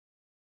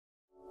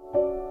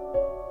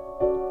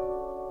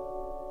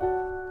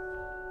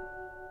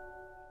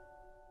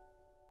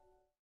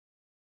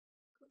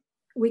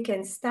we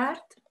can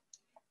start.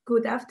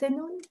 Good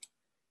afternoon,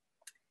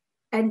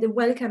 and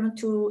welcome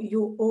to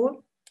you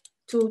all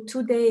to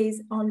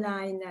today's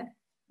online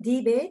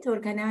debate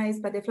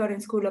organized by the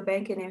Florence School of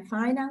Banking and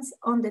Finance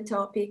on the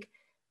topic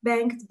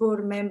Bank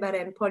Board Member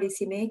and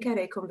Policymaker,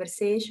 a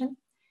Conversation.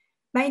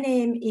 My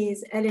name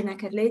is Elena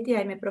Carletti.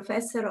 I'm a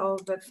professor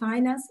of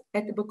finance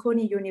at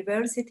Bocconi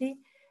University.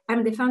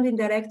 I'm the founding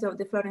director of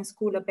the Florence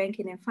School of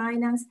Banking and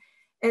Finance,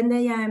 and I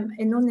am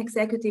a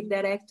non-executive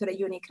director at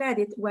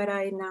UniCredit, where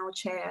I now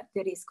chair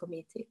the Risk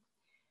Committee.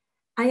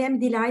 I am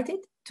delighted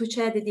to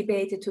chair the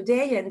debate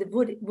today and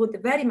would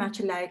very much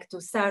like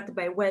to start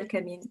by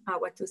welcoming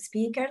our two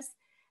speakers,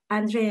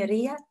 Andrea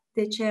Enria,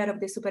 the chair of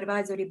the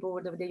Supervisory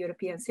Board of the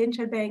European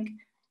Central Bank,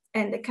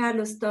 and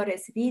Carlos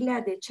Torres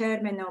Vila, the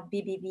chairman of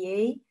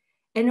BBVA,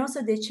 and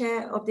also the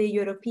chair of the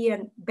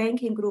European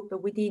Banking Group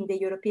within the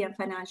European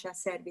Financial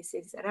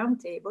Services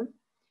Roundtable.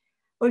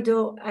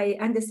 Although I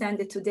understand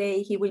that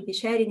today he will be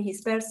sharing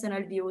his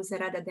personal views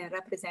rather than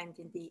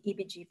representing the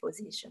EBG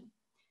position.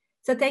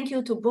 So thank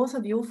you to both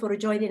of you for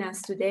joining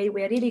us today.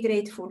 We are really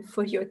grateful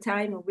for your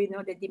time. We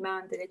know the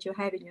demand that you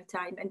have in your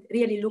time and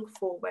really look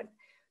forward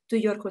to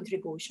your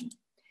contribution.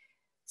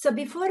 So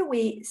before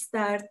we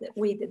start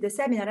with the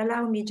seminar,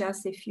 allow me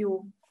just a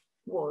few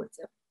words.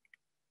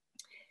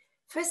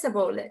 First of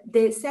all,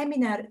 the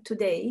seminar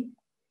today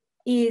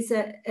is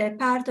a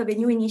part of a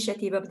new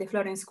initiative of the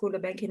Florence School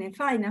of Banking and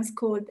Finance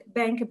called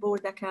Bank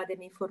Board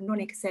Academy for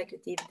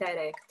Non-Executive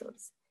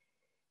Directors.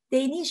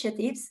 The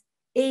initiative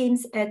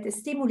aims at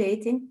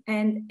stimulating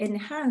and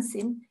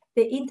enhancing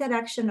the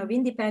interaction of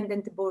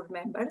independent board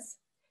members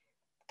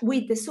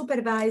with the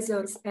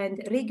supervisors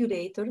and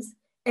regulators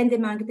and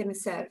among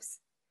themselves,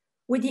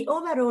 with the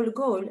overall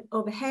goal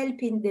of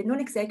helping the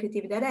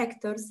non-executive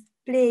directors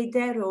play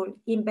their role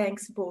in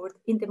bank's board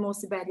in the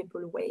most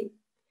valuable way.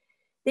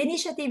 The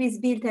initiative is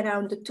built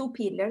around two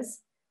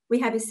pillars. We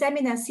have a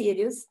seminar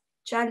series,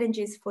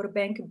 Challenges for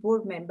Bank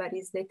Board Member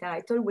is the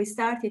title. We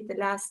started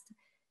last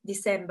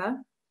December,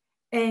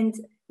 and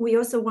we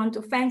also want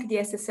to thank the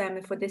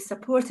SSM for the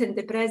support and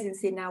the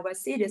presence in our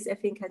series. I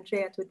think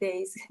Andrea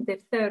today is the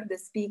third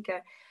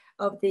speaker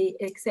of the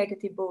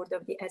executive board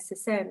of the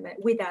SSM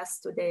with us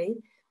today.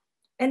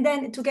 And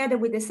then together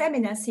with the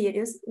seminar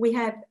series, we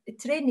have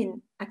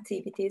training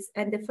activities,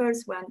 and the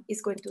first one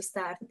is going to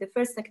start, the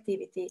first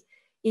activity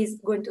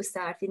is going to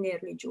start in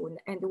early June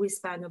and will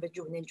span over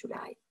June and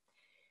July.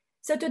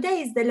 So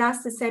today is the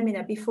last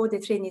seminar before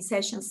the training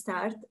session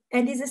start,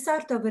 and is a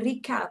sort of a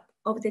recap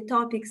of the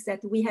topics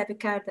that we have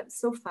covered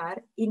so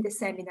far in the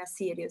seminar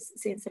series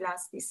since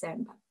last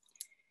December.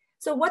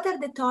 So what are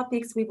the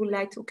topics we would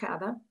like to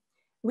cover?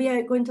 We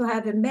are going to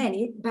have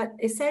many, but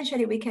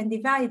essentially we can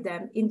divide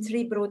them in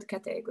three broad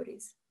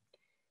categories.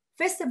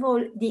 First of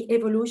all, the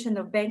evolution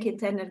of bank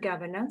internal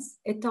governance,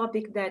 a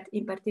topic that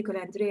in particular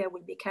Andrea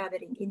will be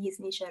covering in his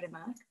initial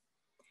remark.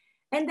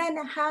 And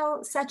then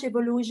how such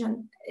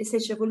evolution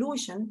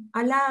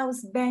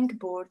allows bank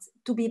boards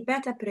to be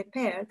better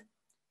prepared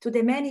to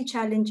the many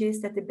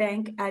challenges that the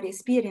bank are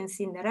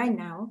experiencing right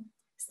now,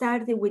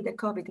 starting with the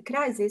COVID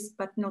crisis,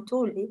 but not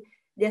only,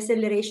 the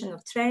acceleration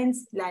of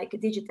trends like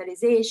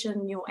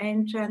digitalization, new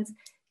entrants,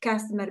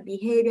 customer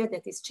behavior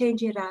that is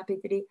changing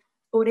rapidly,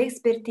 or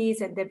expertise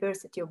and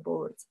diversity of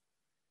boards.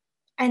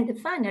 And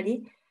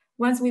finally,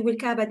 once we will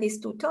cover these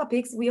two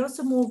topics, we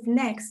also move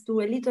next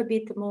to a little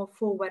bit more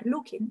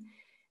forward-looking,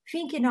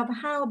 thinking of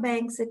how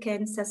banks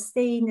can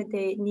sustain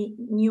the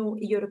new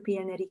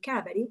European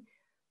recovery,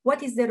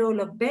 what is the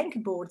role of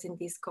bank boards in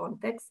this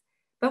context,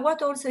 but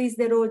what also is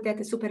the role that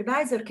a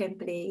supervisor can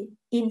play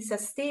in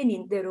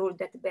sustaining the role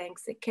that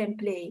banks can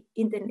play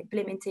in the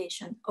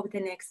implementation of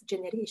the next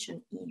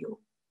generation EU.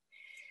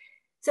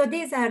 So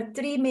these are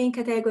three main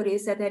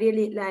categories that I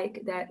really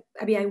like that,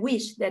 I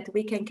wish that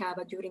we can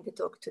cover during the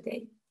talk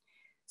today.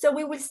 So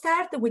we will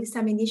start with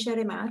some initial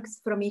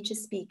remarks from each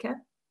speaker.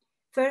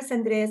 First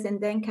Andres and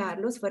then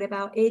Carlos for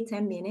about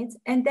 8-10 minutes,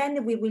 and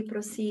then we will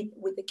proceed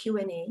with the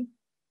Q&A.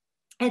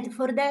 And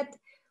for that,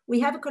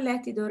 we have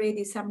collected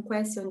already some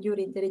questions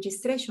during the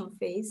registration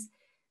phase,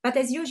 but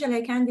as usual,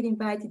 I kindly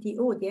invite the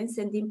audience,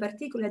 and in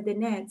particular the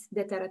NEDs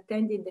that are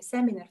attending the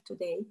seminar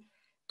today,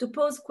 to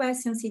pose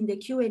questions in the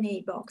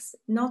Q&A box,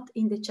 not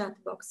in the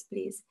chat box,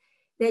 please,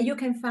 that you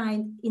can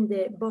find in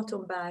the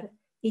bottom bar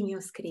in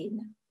your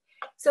screen.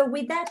 So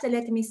with that,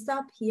 let me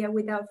stop here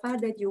without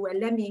further ado, and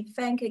let me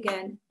thank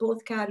again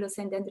both Carlos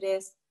and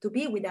Andres to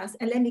be with us,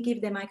 and let me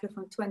give the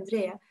microphone to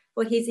Andrea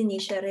for his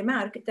initial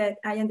remark that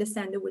I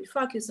understand will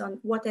focus on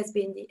what has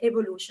been the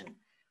evolution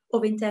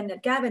of internal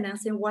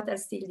governance and what are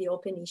still the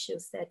open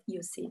issues that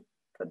you see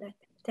for that.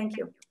 Thank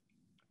you.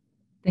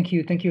 Thank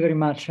you very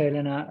much,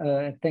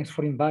 Elena. Thanks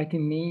for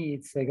inviting me.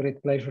 It's a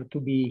great pleasure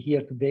to be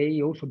here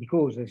today, also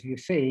because, as you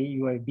say,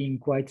 you have been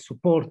quite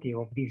supportive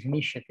of this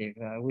initiative,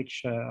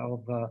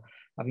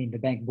 the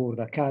Bank Board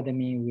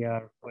Academy.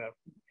 We're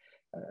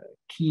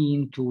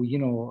keen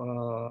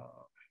to,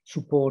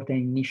 support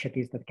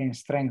initiatives that can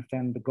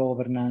strengthen the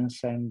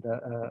governance and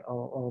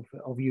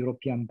of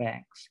European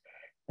banks.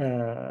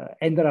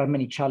 And there are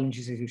many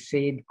challenges, as you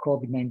said.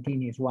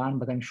 COVID-19 is one,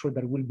 but I'm sure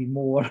there will be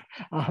more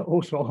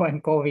also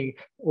when COVID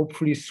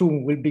hopefully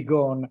soon will be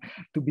gone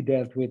to be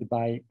dealt with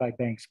by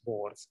banks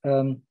boards.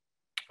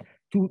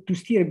 To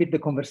steer a bit the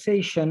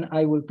conversation,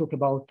 I will talk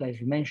about, as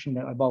you mentioned,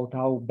 about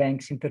how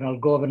banks' internal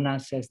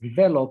governance has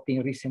developed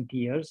in recent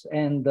years,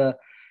 and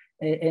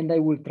I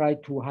will try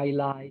to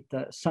highlight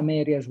some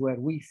areas where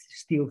we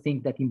still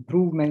think that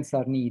improvements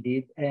are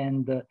needed,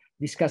 and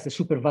discuss the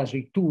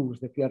supervisory tools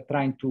that we are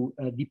trying to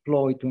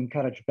deploy to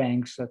encourage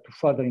banks to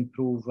further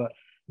improve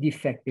the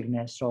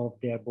effectiveness of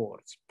their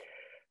boards.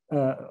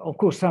 Of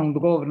course, sound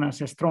governance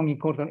and strong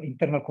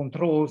internal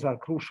controls are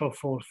crucial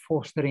for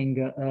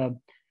fostering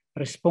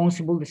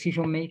responsible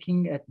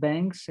decision-making at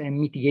banks and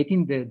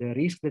mitigating the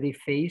risk that they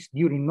face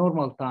during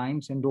normal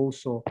times, and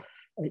also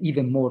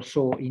even more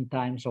so in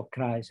times of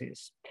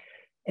crisis.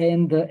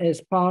 And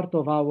as part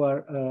of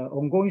our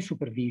ongoing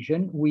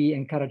supervision, we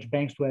encourage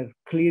banks to have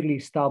clearly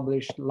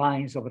established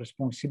lines of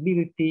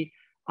responsibility,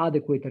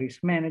 adequate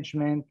risk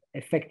management,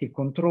 effective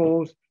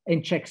controls,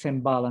 and checks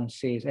and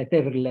balances at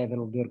every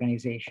level of the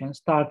organization,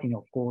 starting,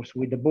 of course,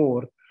 with the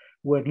board,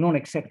 where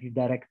non-executive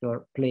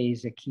director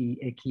plays a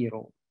key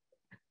role.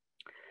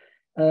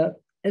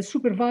 As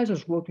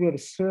supervisors, what we have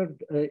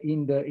observed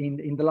in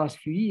the last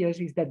few years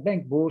is that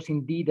bank boards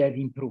indeed have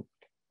improved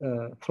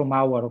from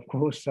our, of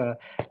course,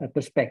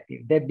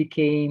 perspective. They've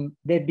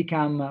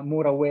become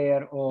more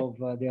aware of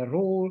their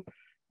role,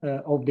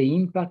 of the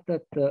impact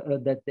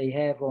that they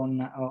have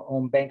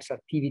on banks'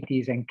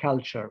 activities and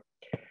culture.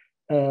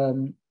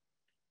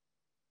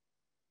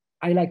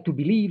 I like to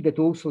believe that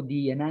also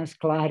the enhanced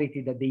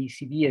clarity that the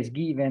ECB has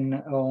given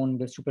on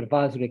the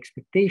supervisory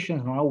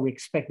expectations, on how we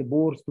expect the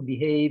boards to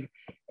behave,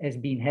 has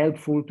been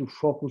helpful to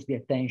focus the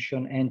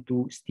attention and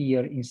to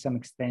steer to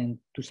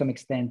some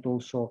extent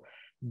also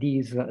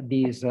this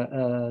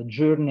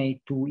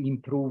journey to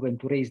improve and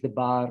to raise the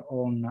bar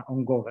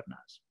on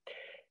governance.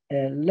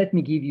 Let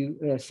me give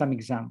you some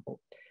example.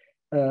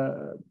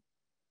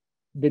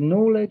 The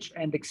knowledge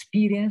and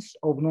experience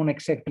of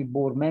non-executive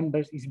board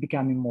members is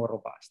becoming more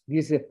robust.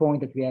 This is a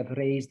point that we have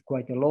raised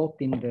quite a lot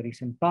in the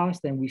recent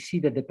past, and we see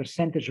that the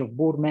percentage of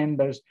board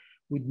members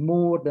with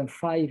more than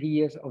 5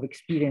 years of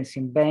experience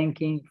in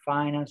banking,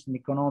 finance, and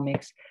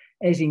economics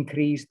has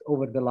increased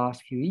over the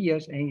last few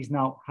years and is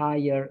now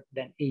higher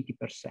than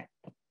 80%.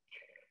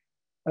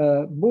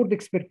 Board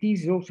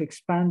expertise is also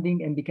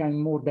expanding and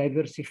becoming more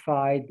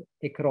diversified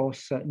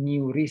across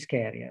new risk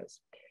areas.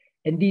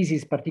 And this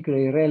is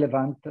particularly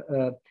relevant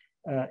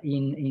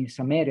in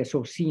some areas.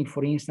 So seeing,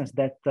 for instance,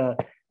 that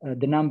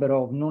the number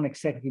of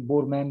non-executive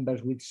board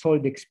members with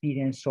solid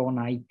experience on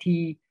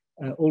IT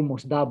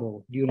almost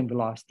doubled during the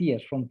last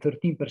years, from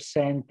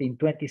 13% in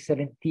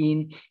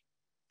 2017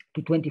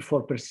 to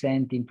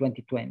 24% in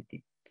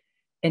 2020.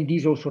 And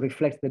this also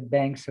reflects the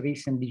bank's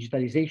recent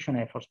digitalization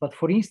efforts. But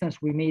for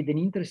instance, we made an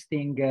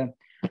interesting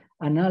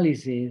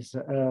analysis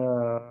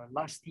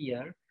last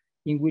year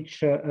in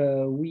which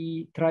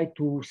we tried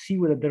to see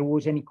whether there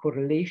was any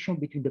correlation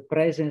between the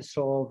presence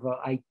of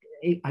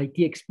IT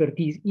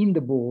expertise in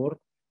the board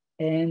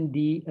and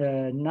the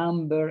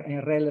number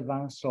and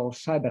relevance of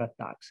cyber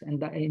attacks.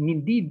 And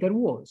indeed there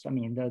was. I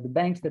mean, the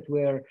banks that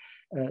were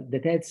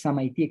that had some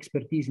IT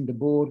expertise in the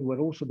board were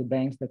also the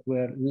banks that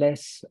were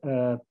less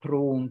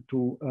prone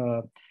to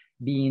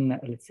being,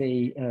 let's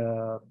say,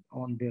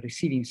 on the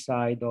receiving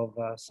side of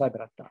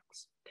cyber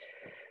attacks.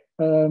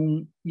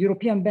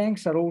 European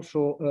banks are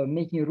also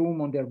making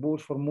room on their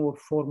boards for more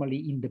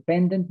formally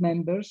independent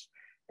members.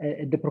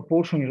 The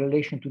proportion in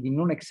relation to the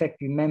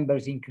non-executive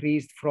members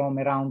increased from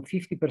around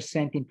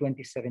 50% in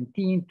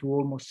 2017 to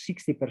almost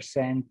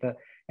 60%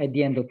 at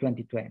the end of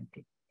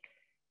 2020.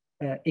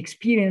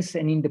 Experienced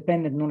and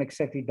independent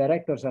non-executive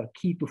directors are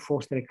key to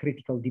foster a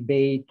critical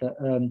debate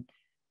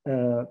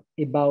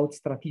about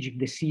strategic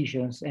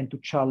decisions and to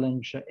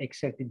challenge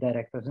executive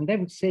directors. And I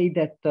would say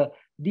that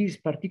this is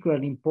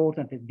particularly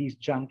important at this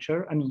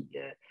juncture. I mean,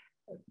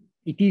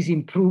 it is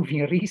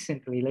improving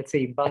recently, let's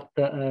say, but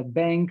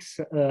banks'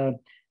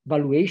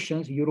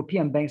 valuations,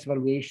 European banks'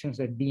 valuations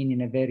have been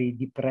in a very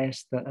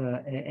depressed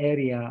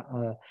area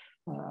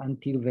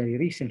until very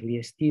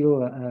recently,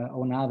 still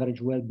on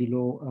average well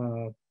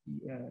below,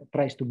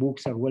 price to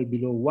books are well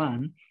below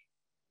 1.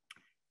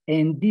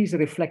 And this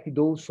reflected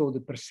also the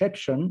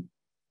perception,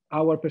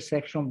 our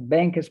perception,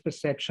 bankers'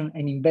 perception,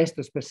 and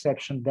investors'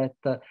 perception that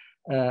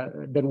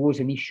there was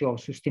an issue of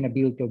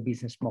sustainability of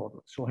business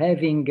model. So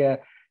having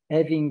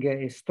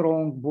a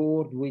strong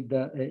board with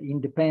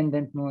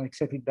independent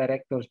non-executive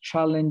directors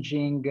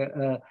challenging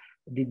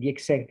the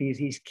executives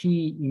is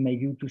key, in my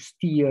view, to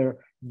steer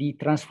the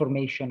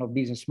transformation of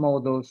business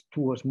models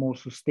towards more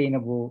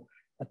sustainable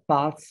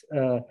paths.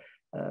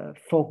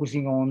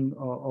 Focusing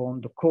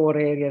on the core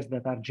areas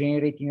that are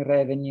generating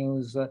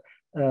revenues,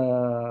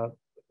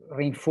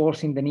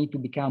 reinforcing the need to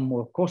become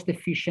more cost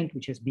efficient,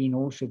 which has been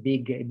also a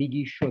big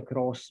issue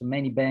across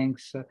many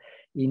banks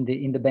in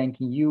the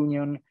banking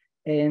union,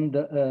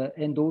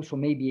 and also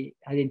maybe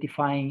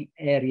identifying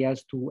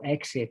areas to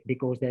exit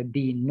because they've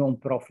been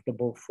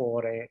non-profitable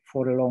for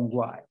a long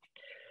while.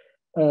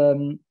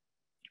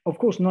 Of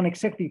course,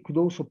 non-executive could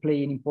also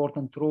play an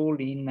important role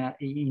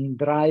in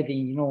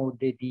driving,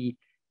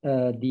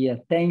 the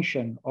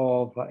attention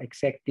of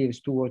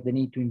executives towards the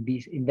need to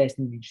invest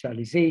in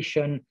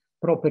digitalization,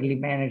 properly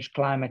manage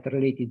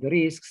climate-related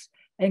risks,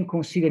 and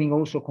considering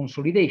also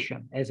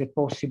consolidation as a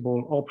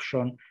possible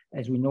option.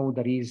 As we know,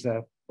 there is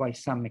quite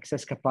some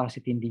excess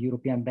capacity in the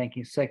European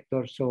banking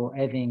sector, so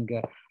having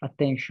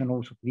attention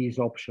also to these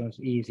options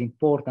is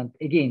important,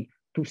 again,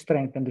 to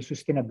strengthen the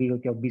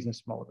sustainability of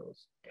business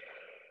models.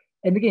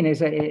 And again,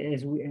 as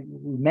we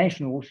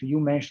mentioned, also you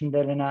mentioned,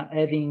 Elena,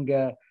 having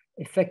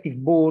effective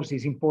boards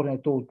is important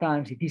at all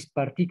times. It is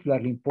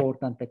particularly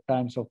important at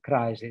times of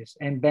crisis,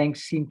 and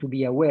banks seem to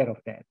be aware of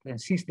that. And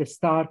since the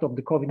start of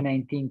the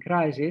COVID-19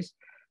 crisis,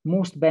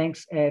 most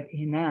banks have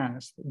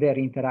enhanced their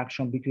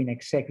interaction between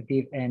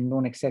executive and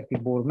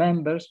non-executive board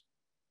members,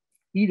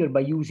 either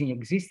by using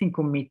existing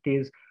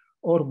committees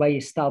or by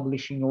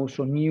establishing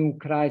also new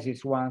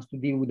crisis ones to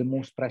deal with the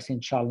most pressing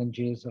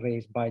challenges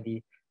raised by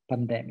the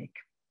pandemic.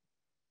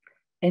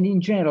 And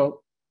in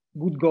general,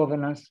 good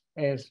governance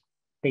has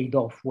paid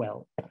off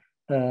well.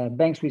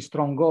 Banks with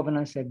strong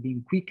governance have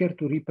been quicker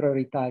to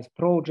reprioritize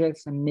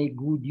projects and make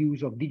good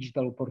use of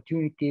digital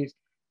opportunities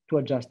to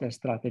adjust their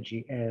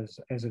strategy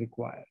as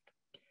required.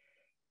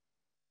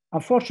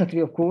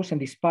 Unfortunately, of course,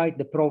 and despite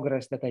the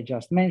progress that I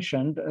just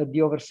mentioned,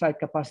 the oversight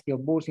capacity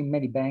of boards in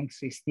many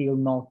banks is still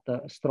not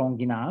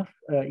strong enough.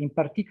 In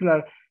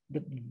particular,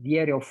 the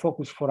area of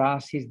focus for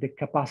us is the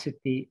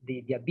capacity,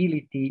 the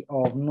ability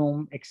of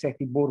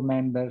non-executive board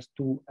members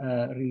to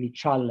really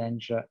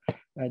challenge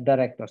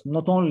directors,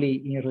 not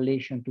only in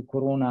relation to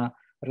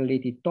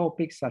corona-related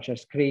topics such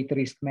as credit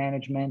risk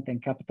management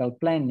and capital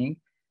planning,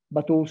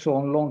 but also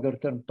on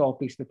longer-term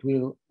topics that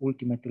will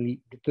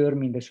ultimately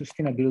determine the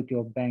sustainability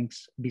of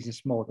banks'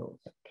 business models,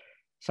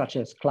 such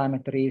as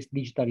climate risk,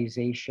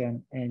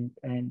 digitalization, and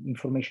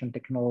information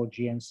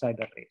technology and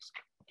cyber risk.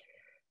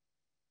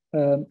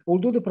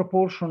 Although the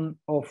proportion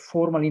of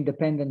formal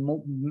independent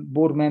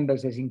board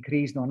members has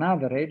increased on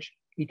average,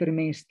 it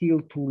remains still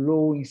too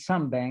low in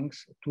some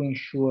banks to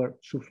ensure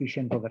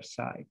sufficient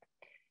oversight.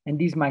 And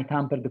this might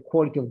hamper the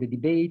quality of the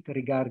debate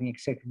regarding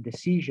executive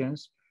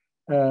decisions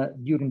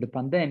during the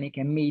pandemic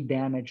and may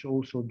damage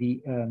also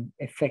the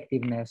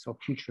effectiveness of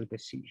future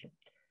decisions.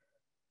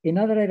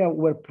 Another area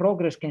where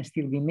progress can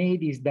still be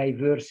made is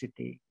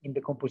diversity in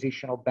the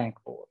composition of bank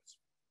boards.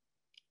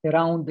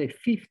 Around a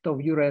fifth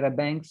of Euro area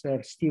banks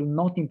have still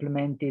not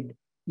implemented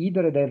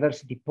either a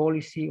diversity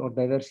policy or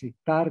diversity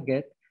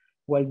target,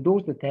 while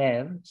those that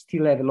have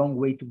still have a long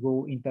way to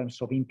go in terms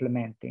of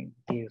implementing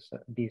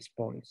this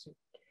policy.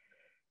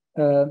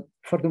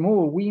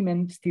 Furthermore,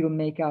 women still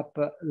make up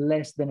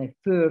less than a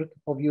third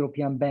of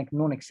European bank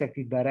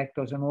non-executive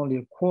directors and only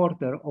a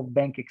quarter of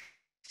bank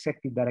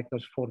executive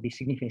directors for the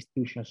significant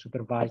institutions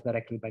supervised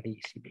directly by the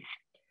ECB.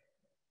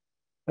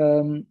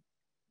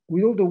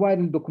 With all the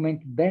widely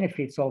documented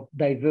benefits of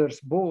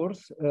diverse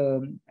boards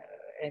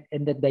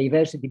and that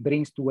diversity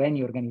brings to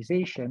any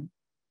organization,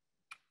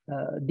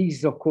 this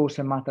is of course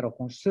a matter of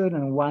concern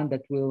and one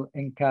that will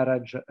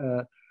encourage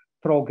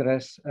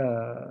progress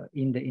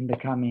in the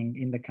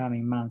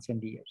coming months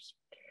and years.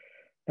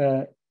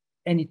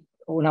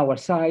 On our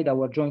side,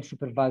 our joint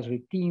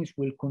supervisory teams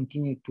will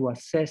continue to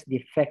assess the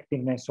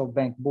effectiveness of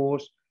bank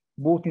boards,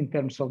 both in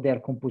terms of their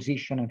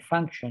composition and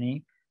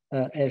functioning,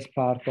 as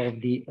part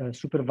of the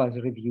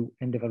supervisory review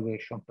and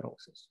evaluation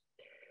process.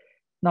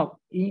 Now,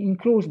 in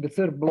close, the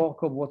third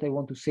block of what I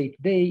want to say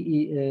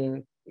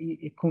today,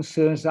 it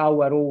concerns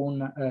our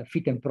own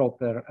fit and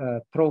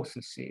proper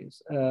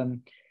processes.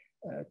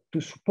 To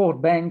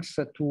support banks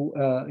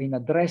in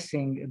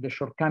addressing the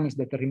shortcomings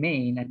that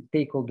remain and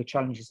take all the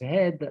challenges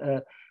ahead,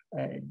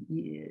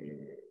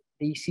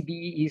 the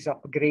ECB is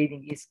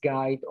upgrading its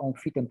guide on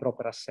fit and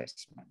proper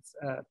assessments.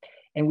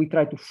 And we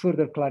try to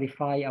further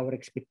clarify our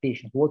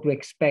expectations, what to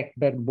expect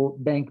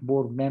bank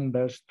board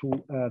members to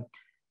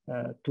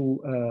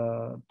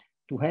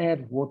have,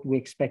 what we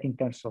expect in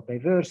terms of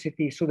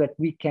diversity, so that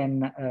we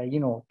can,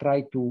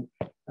 try to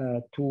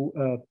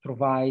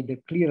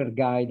provide clearer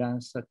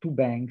guidance to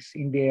banks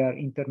in their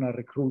internal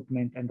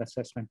recruitment and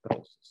assessment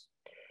process.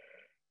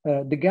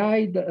 The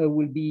guide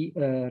will be,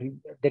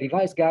 the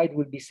revised guide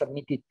will be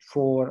submitted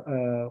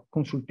for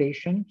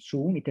consultation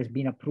soon. It has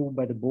been approved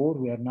by the board.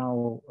 We are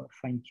now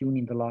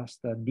fine-tuning the last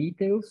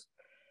details,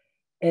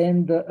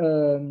 and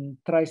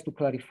tries to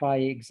clarify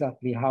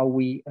exactly how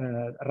we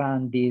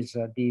run this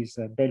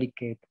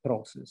delicate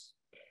process.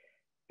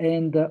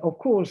 And of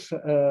course,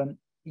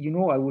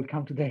 I will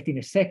come to that in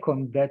a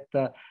second, that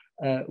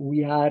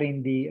we are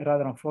in the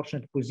rather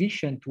unfortunate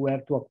position to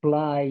have to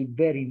apply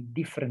very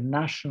different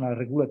national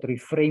regulatory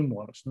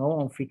frameworks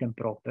on fit and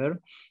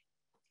proper.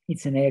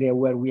 It's an area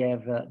where we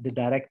have the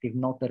directive,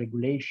 not the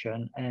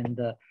regulation, and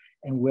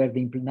where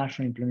the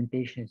national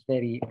implementation is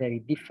very, very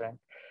different.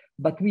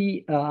 but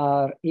we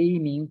are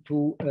aiming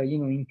to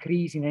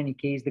increase in any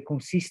case the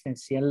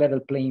consistency and level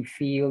playing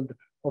field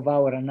of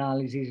our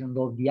analysis and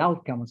of the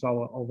outcomes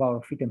of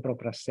our fit and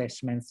proper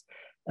assessments,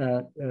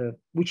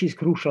 which is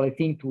crucial, I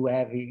think, to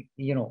have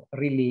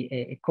really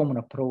a common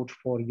approach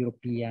for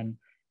European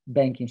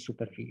banking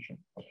supervision.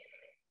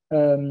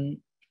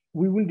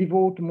 We will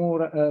devote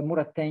more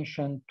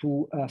attention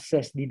to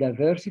assess the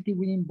diversity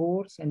within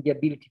boards and the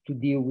ability to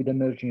deal with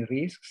emerging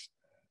risks.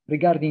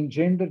 Regarding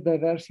gender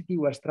diversity,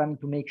 we are striving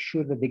to make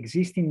sure that the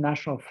existing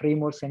national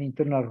frameworks and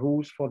internal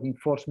rules for the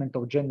enforcement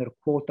of gender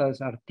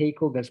quotas are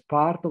taken as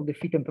part of the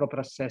fit and proper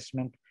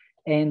assessment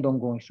and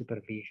ongoing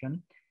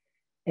supervision.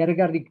 And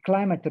regarding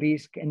climate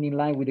risk, and in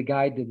line with the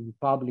guide that we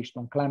published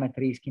on climate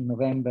risk in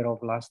November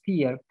of last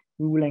year,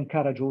 we will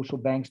encourage also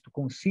banks to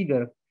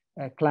consider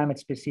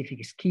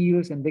climate-specific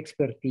skills and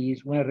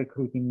expertise when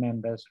recruiting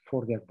members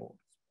for their boards.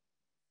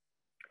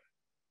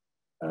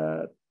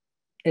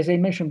 As I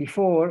mentioned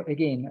before,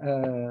 again,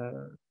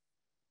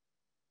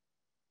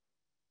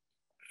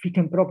 fit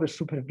and proper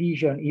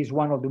supervision is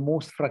one of the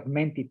most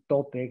fragmented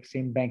topics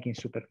in banking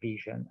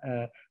supervision.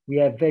 We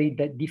have very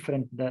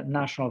different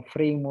national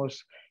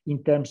frameworks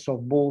in terms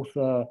of both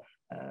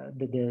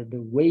the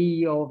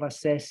way of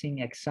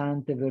assessing ex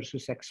ante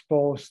versus ex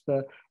post,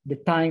 the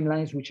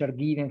timelines which are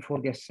given for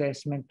the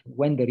assessment,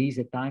 when there is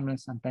a timeline,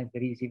 sometimes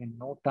there is even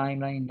no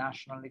timeline in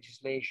national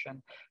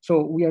legislation.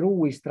 So we are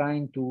always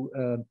trying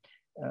to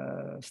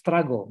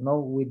struggle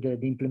with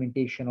the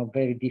implementation of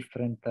very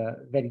different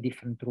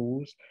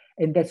rules.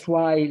 And that's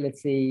why,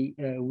 let's say,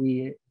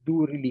 we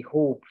do really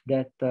hope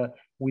that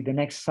with the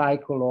next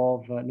cycle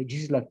of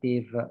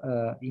legislative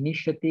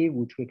initiative,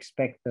 which we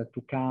expect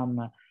to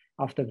come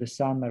after the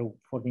summer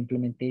for the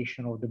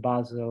implementation of the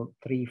Basel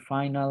III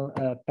final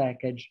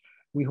package,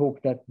 we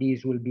hope that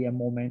this will be a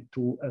moment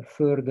to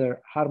further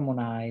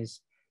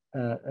harmonize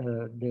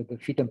the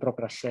fit and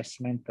proper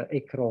assessment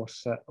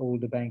across all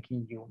the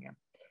banking union.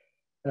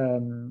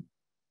 And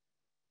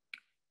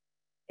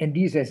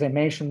this, as I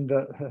mentioned,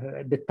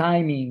 the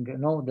timing,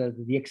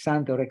 the ex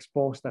ante or ex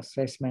post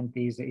assessment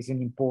is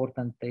an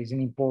important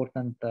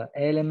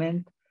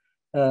element.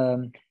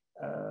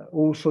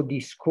 Also, the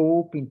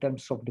scope in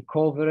terms of the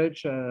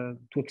coverage to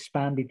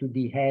expand it to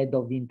the head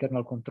of the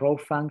internal control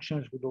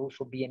functions would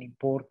also be an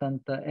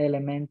important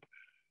element.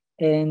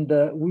 And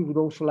we would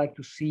also like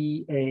to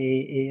see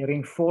a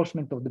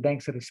reinforcement of the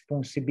bank's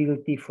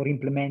responsibility for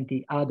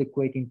implementing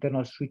adequate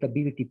internal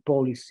suitability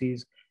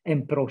policies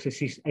and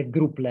processes at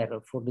group level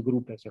for the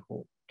group as a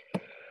whole.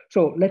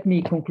 So let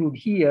me conclude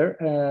here.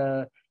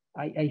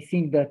 I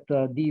think that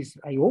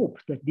I hope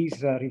that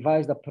this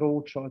revised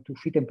approach to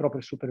fit and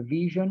proper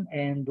supervision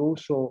and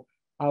also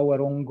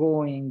our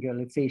ongoing,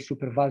 let's say,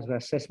 supervisory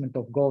assessment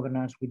of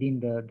governance within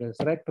the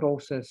SREP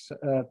process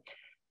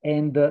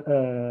and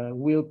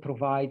will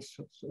provide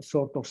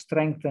sort of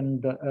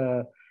strengthened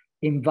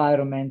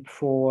environment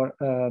for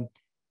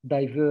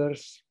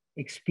diverse,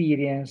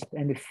 experienced,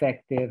 and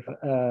effective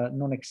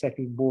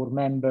non-executive board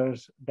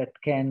members that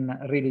can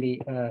really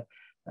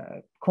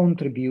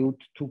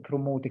contribute to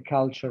promote a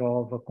culture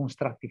of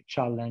constructive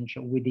challenge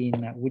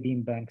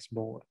within banks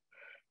board.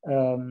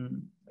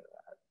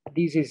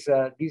 This is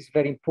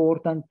very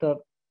important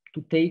to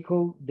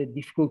tackle the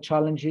difficult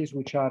challenges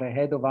which are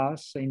ahead of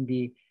us in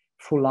the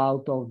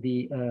fallout of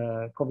the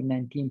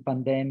COVID-19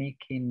 pandemic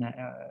in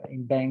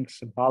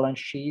banks' balance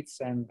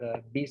sheets and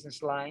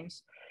business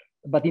lines,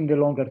 but in the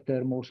longer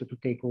term also to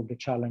tackle the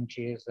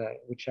challenges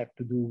which have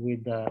to do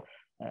with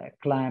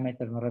climate,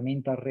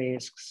 environmental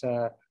risks,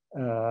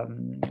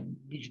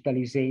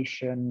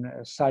 digitalization,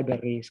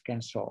 cyber risk,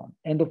 and so on.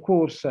 And of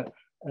course,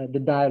 the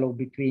dialogue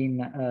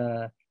between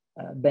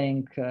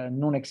bank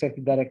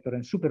non-executive director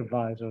and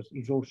supervisors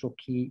is also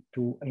key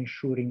to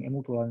ensuring a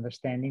mutual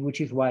understanding,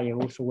 which is why I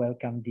also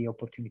welcome the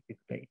opportunity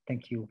today.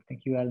 Thank you.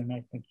 Thank you,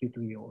 Elena. Thank you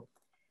to you all.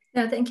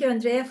 No, thank you,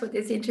 Andrea, for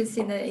these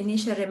interesting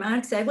initial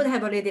remarks. I would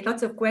have already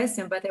lots of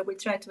questions, but I will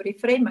try to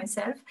refrain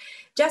myself.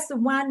 Just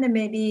one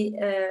maybe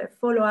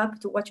follow up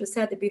to what you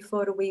said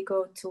before we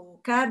go to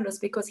Carlos,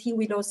 because he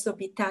will also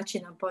be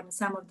touching upon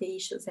some of the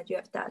issues that you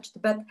have touched.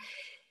 But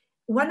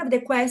one of the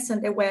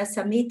questions that were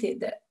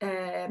submitted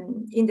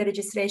in the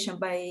registration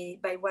by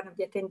one of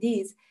the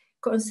attendees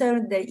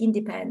concerned the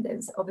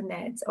independence of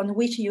NEDs, on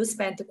which you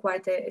spent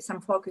quite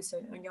some focus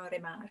on your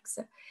remarks.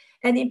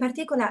 And in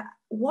particular,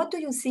 what do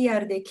you see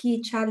are the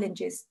key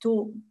challenges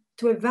to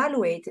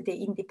evaluate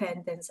the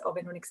independence of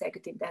a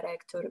non-executive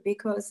director?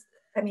 Because,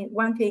 I mean,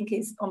 one thing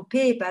is on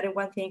paper, and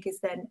one thing is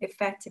then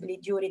effectively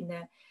during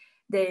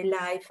the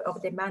life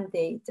of the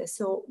mandate.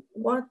 So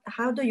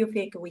how do you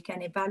think we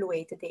can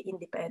evaluate the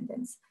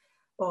independence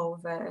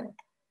of an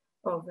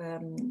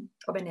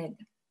NED?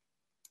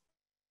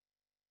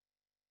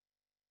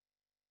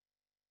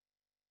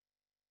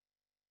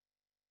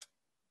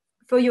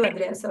 For you,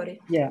 Andrea, sorry.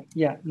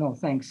 Yeah, no,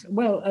 thanks.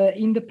 Well,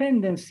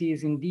 independence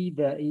is indeed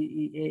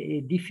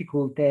a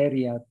difficult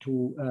area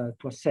to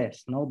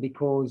assess, no,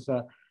 because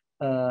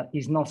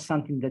it's not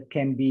something that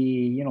can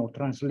be,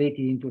 translated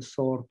into a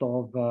sort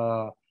of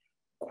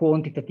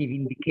quantitative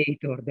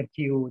indicator that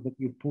you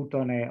put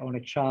on a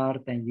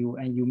chart and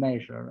you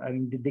measure. I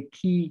mean, the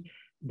key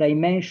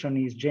dimension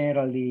is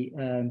generally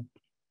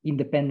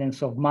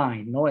independence of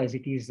mind, no, as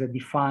it is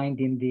defined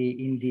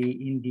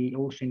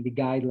also in the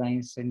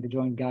guidelines and the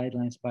joint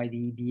guidelines by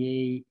the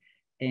EBA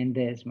and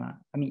ESMA.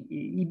 I mean,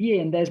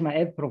 EBA and ESMA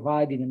have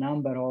provided a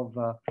number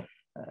of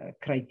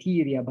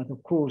criteria, but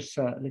of course,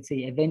 let's say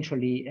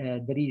eventually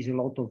there is a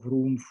lot of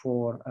room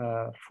for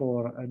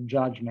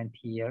judgment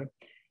here.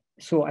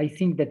 So I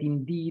think that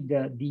indeed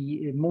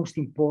the most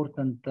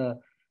important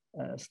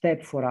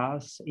step for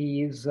us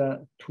is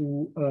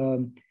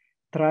to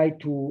try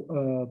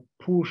to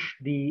push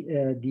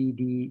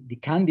the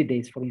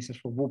candidates, for instance,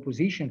 for both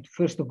positions,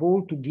 first of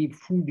all, to give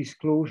full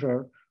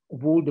disclosure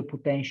of all the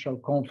potential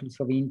conflicts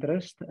of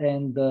interest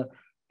and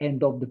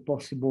of the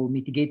possible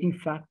mitigating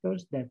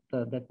factors that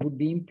would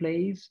be in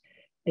place.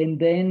 And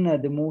then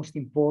the most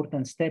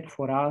important step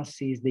for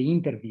us is the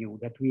interview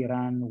that we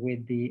run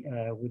with the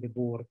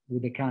board,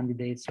 with the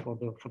candidates for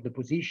the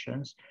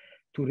positions,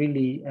 to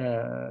really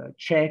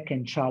check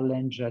and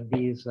challenge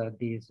these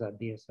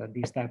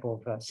type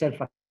of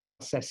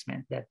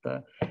self-assessment that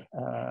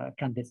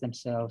candidates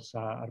themselves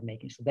are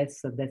making. So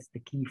that's the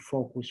key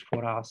focus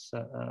for us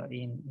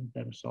in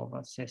terms of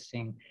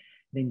assessing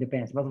the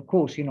independence. But of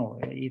course, you know,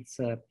 it's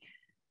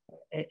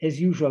as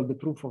usual, the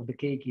proof of the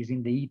cake is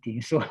in the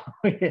eating. So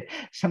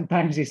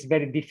sometimes it's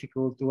very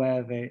difficult to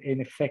have an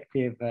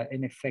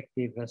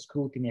effective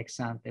scrutiny ex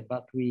ante,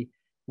 but we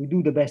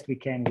do the best we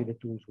can with the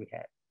tools we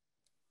have.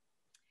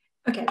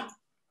 Okay,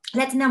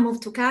 let's now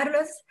move to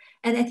Carlos.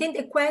 And I think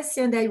the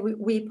question that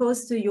we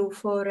posed to you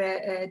for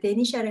the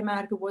initial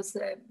remark was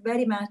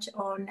very much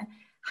on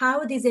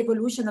how this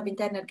evolution of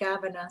internal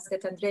governance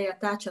that Andrea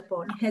touched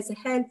upon has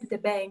helped the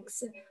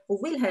banks, or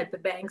will help the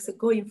banks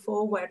going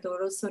forward,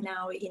 or also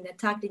now in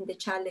tackling the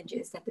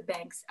challenges that the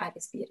banks are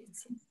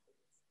experiencing.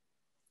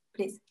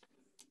 Please.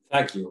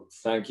 Thank you.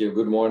 Thank you.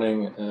 Good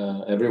morning,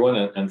 everyone,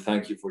 and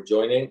thank you for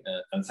joining.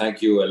 And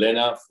thank you,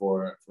 Elena,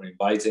 for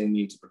inviting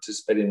me to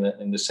participate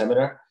in the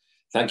seminar.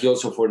 Thank you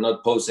also for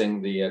not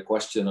posing the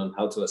question on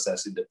how to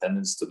assess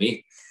independence to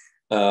me.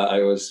 I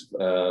was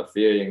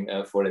fearing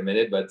for a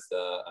minute, but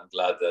I'm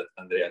glad that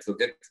Andrea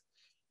took it.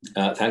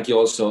 Thank you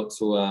also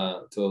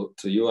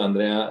to you,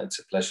 Andrea. It's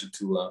a pleasure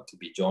to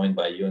be joined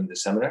by you in the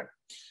seminar.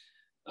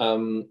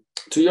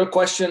 To your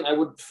question, I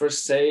would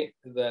first say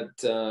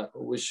that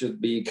we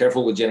should be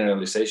careful with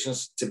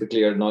generalizations.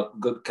 Typically are not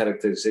good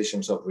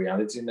characterizations of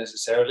reality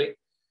necessarily.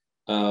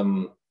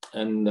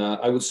 And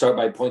I would start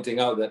by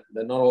pointing out that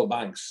not all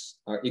banks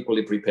are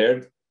equally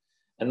prepared.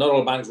 And not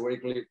all banks were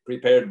equally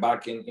prepared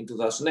back in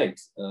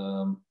 2008.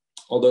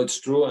 Although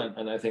it's true,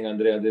 and I think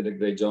Andrea did a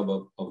great job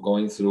of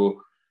going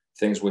through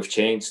things we've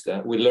changed.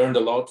 We learned a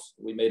lot.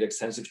 We made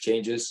extensive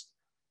changes.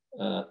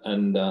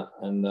 And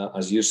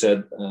as you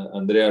said,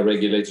 Andrea,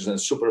 regulators and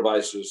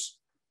supervisors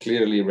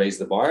clearly raised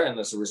the bar. And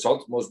as a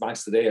result, most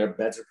banks today are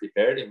better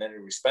prepared in many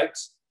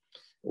respects.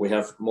 We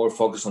have more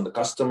focus on the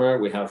customer.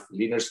 We have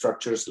leaner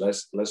structures,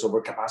 less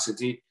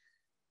overcapacity.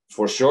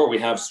 For sure, we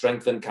have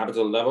strengthened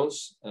capital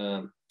levels.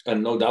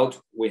 And no doubt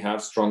we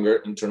have stronger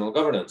internal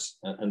governance.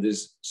 And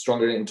this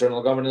stronger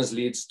internal governance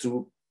leads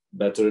to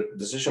better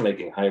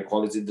decision-making, higher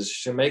quality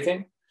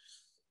decision-making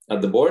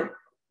at the board,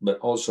 but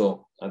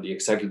also at the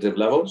executive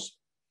levels.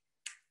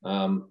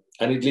 And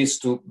it leads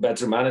to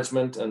better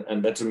management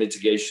and better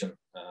mitigation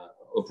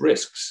of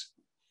risks.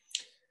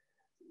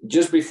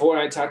 Just before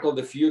I tackle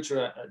the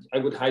future, I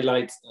would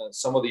highlight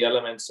some of the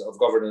elements of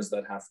governance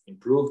that have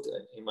improved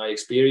in my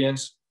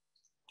experience,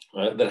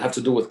 that have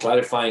to do with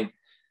clarifying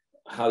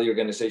how the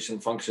organization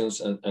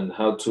functions and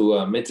how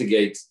to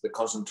mitigate the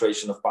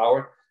concentration of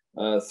power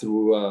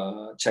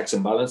through checks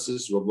and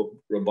balances,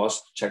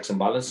 robust checks and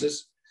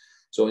balances.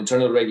 So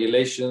internal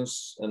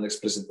regulations and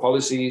explicit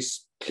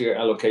policies, clear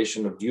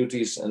allocation of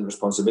duties and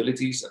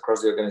responsibilities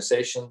across the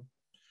organization,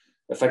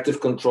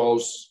 effective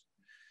controls,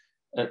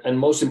 and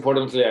most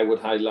importantly, I would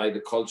highlight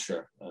the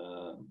culture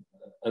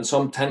and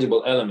some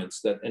tangible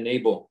elements that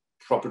enable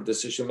proper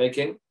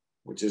decision-making,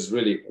 which is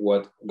really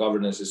what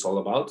governance is all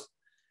about,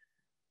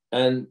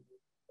 and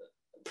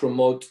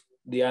promote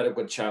the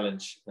adequate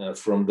challenge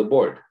from the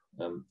board.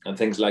 And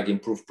things like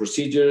improved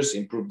procedures,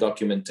 improved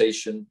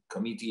documentation,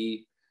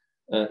 committee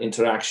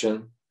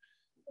interaction,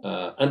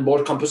 and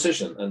board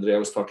composition. Andrea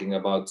was talking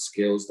about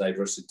skills,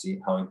 diversity,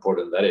 how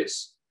important that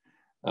is.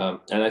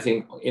 And I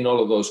think in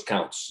all of those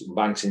counts,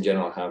 banks in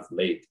general have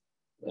made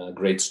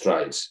great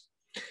strides.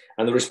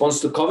 And the response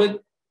to COVID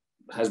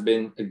has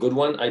been a good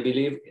one, I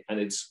believe, and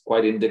it's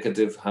quite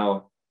indicative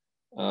how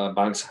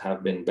banks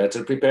have been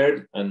better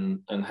prepared and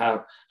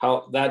how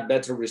that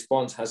better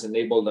response has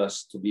enabled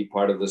us to be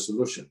part of the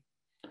solution.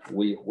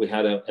 We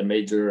had a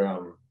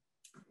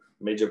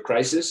major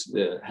crisis,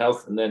 the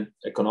health and then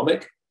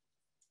economic,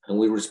 and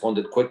we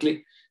responded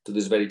quickly to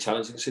this very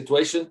challenging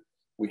situation.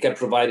 We kept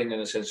providing an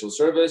essential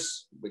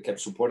service. We kept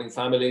supporting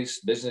families,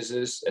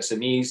 businesses,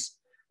 SMEs.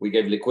 We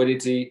gave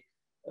liquidity,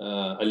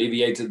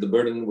 alleviated the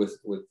burden with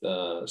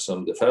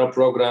some deferral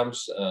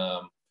programs,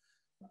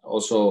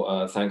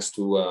 also thanks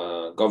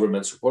to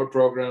government support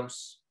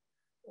programs.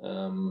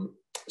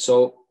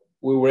 So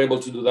we were able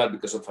to do that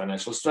because of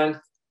financial strength.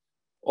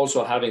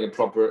 Also having a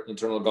proper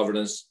internal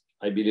governance,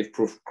 I believe,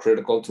 proved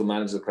critical to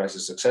manage the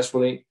crisis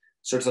successfully.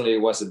 Certainly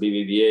it was the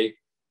BBVA.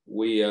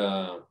 We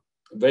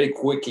very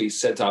quickly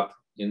set up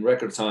in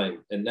record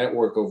time a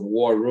network of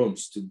war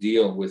rooms to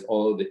deal with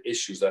all of the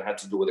issues that had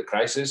to do with the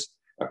crisis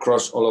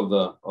across all of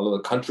the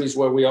countries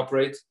where we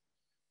operate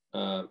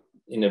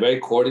in a very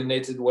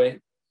coordinated way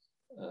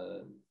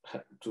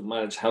to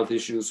manage health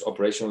issues,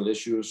 operational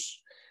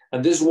issues.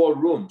 And these war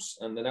rooms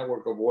and the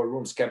network of war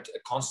rooms kept a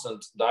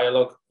constant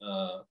dialogue,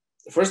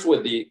 first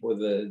with the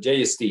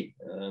JST,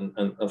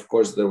 and of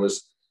course there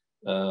was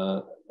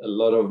a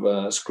lot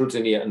of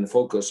scrutiny and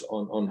focus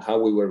on how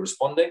we were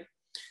responding,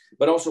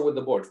 but also with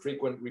the board,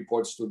 frequent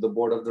reports to the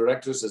board of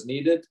directors as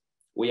needed.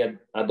 We had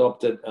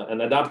adopted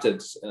and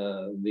adapted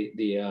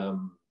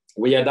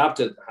we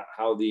adapted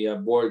how the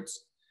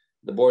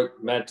board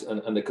met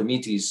and the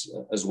committees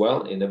as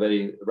well in a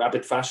very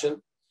rapid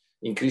fashion,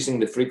 increasing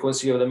the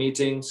frequency of the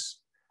meetings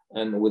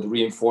and with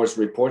reinforced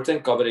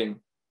reporting covering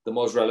the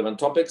most relevant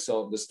topics.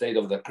 So the state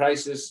of the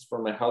crisis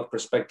from a health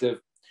perspective,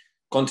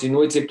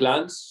 continuity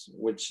plans,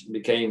 which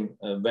became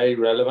very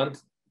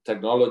relevant,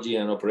 technology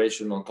and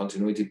operational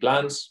continuity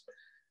plans,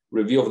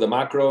 review of the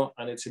macro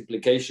and its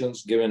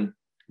implications given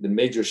the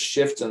major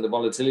shifts and the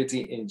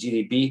volatility in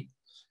GDP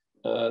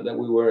that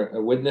we were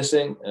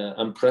witnessing,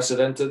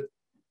 unprecedented.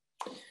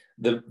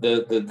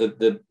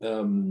 The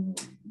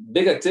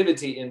big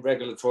activity in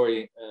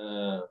regulatory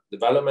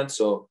development,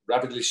 so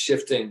rapidly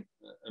shifting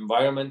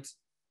environment,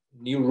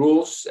 new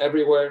rules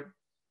everywhere,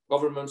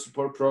 government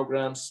support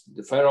programs,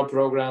 the federal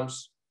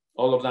programs,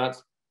 all of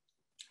that.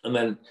 And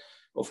then,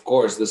 of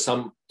course, to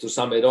sum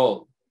it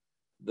all,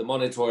 the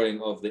monitoring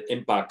of the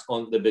impact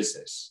on the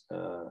business.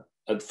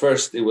 At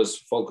first, it was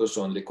focused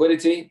on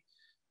liquidity,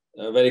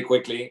 very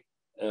quickly,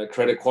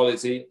 credit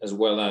quality, as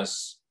well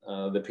as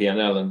the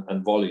P&L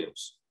and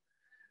volumes.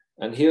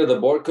 And here the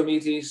board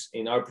committees,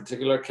 in our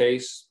particular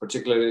case,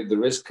 particularly the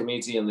risk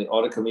committee and the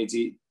audit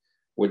committee,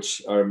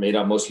 which are made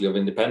up mostly of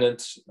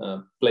independents,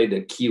 played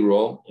a key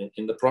role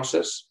in the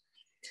process.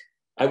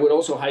 I would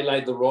also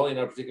highlight the role in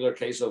our particular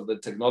case of the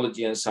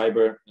Technology and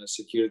Cyber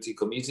Security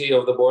Committee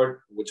of the board,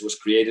 which was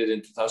created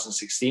in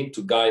 2016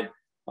 to guide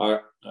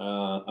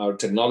our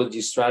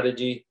technology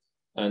strategy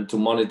and to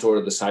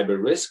monitor the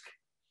cyber risk.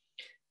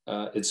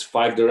 It's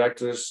 5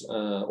 directors,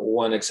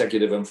 1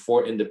 executive and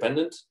 4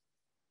 independent.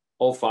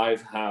 All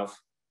 5 have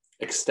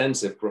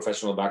extensive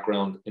professional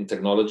background in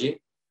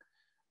technology,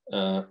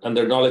 and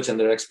their knowledge and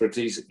their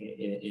expertise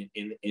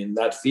in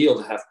that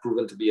field have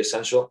proven to be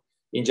essential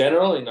in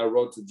general in our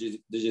road to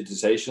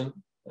digitization.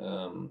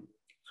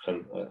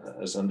 And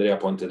as Andrea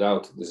pointed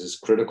out, this is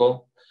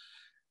critical,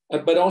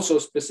 but also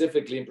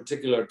specifically in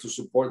particular to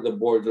support the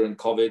board during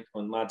COVID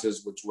on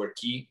matters which were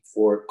key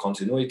for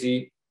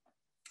continuity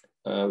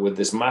with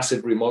this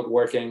massive remote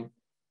working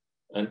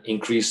and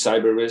increased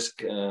cyber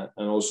risk and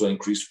also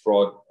increased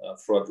fraud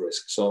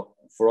risk. So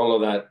for all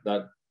of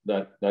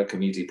that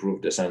committee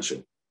proved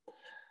essential.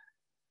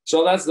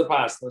 So that's the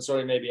past. And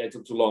sorry, maybe I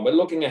took too long, but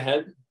looking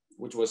ahead,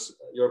 which was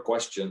your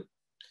question,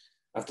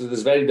 after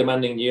this very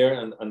demanding year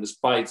and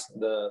despite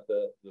the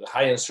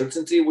high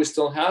uncertainty we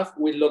still have,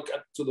 we look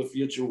to the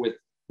future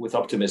with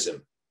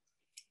optimism.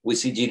 We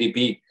see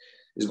GDP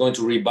is going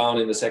to rebound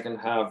in the second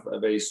half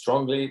very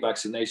strongly.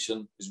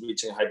 Vaccination is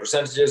reaching high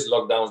percentages,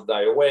 lockdowns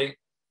die away,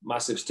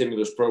 massive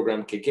stimulus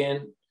program kick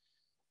in.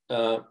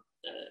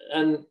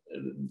 And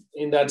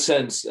in that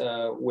sense,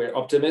 we're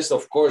optimistic.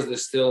 Of course,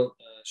 there's still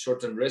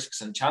short-term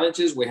risks and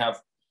challenges. We have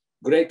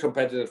great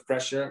competitive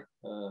pressure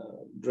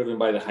driven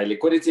by the high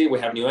liquidity. We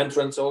have new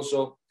entrants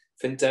also,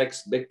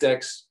 fintechs, big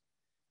techs,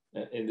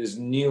 in this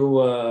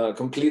new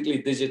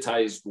completely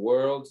digitized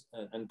world.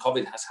 And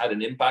COVID has had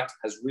an impact,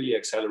 has really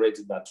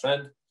accelerated that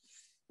trend.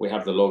 We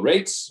have the low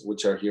rates,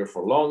 which are here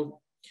for long.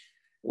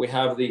 We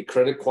have the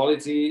credit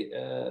quality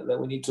that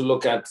we need to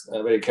look at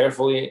very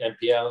carefully,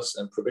 NPLs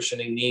and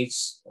provisioning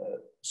needs.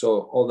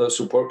 So all those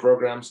support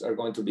programs are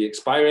going to be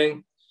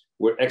expiring.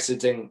 We're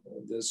exiting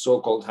the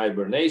so-called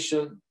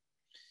hibernation.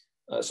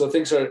 So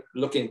things are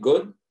looking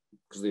good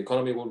because the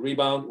economy will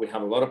rebound. We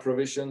have a lot of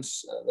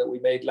provisions that we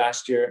made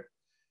last year.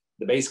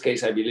 The base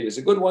case, I believe, is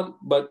a good one,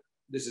 but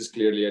this is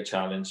clearly a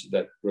challenge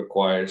that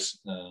requires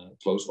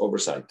close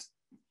oversight.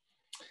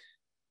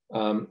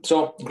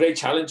 So great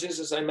challenges,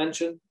 as I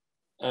mentioned,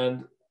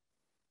 and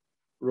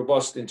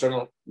robust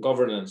internal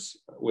governance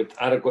with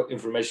adequate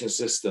information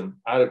system,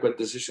 adequate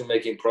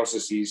decision-making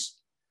processes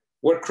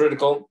were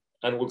critical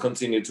and will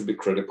continue to be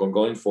critical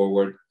going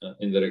forward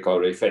in the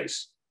recovery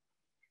phase.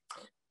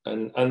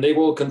 And they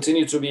will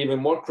continue to be even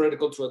more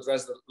critical to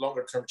address the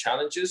longer-term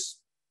challenges,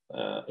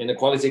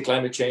 inequality,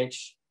 climate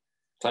change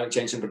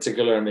in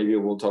particular, and maybe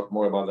we'll talk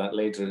more about that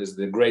later, is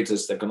the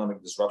greatest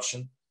economic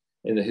disruption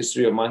in the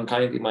history of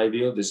mankind, in my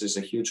view. This is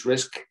a huge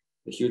risk,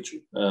 a huge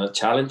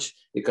challenge.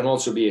 It can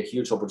also be a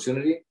huge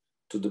opportunity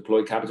to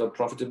deploy capital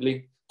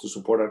profitably to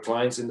support our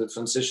clients in the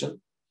transition.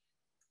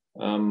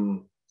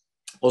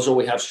 Also,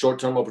 we have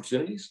short-term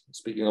opportunities,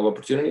 speaking of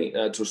opportunity,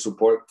 to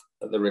support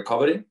the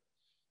recovery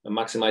and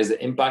maximize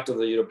the impact of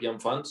the European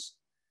funds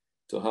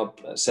to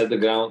help set the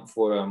ground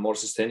for a more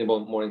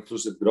sustainable, more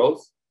inclusive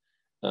growth.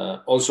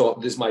 Also,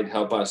 this might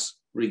help us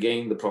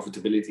regain the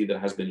profitability that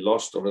has been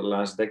lost over the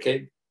last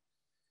decade.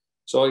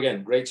 So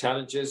again, great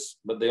challenges,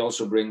 but they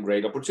also bring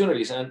great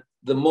opportunities. And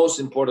the most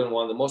important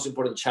one, the most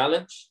important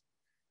challenge,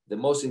 the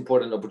most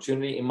important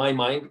opportunity in my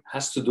mind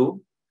has to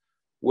do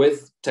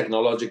with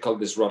technological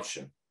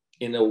disruption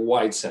in a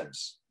wide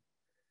sense.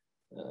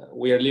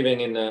 We are living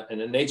in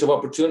an age of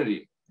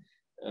opportunity,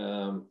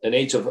 an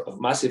age of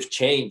massive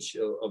change,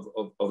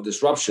 of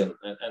disruption.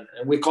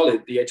 And we call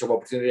it the age of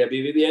opportunity at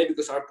BBVA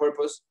because our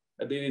purpose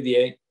at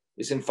BBVA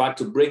is in fact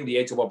to bring the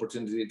age of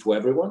opportunity to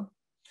everyone.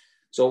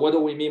 So what do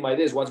we mean by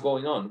this? What's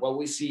going on? Well,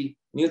 we see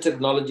new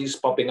technologies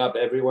popping up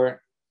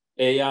everywhere: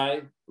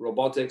 AI,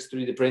 robotics,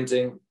 3D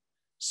printing,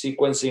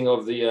 sequencing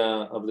of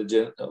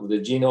the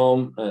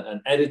genome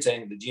and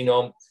editing the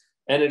genome,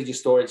 energy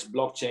storage,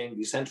 blockchain,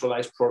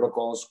 decentralized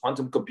protocols,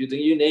 quantum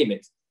computing, you name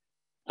it.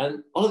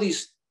 And all of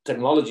these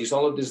technologies,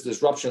 all of this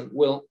disruption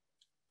will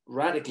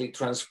radically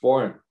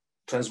transform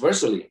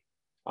transversally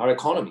our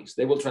economies.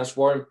 They will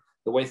transform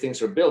the way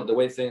things are built, the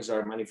way things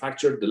are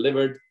manufactured,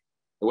 delivered,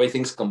 the way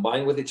things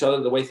combine with each other,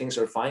 the way things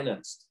are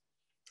financed.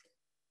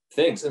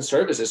 Things and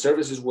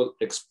services will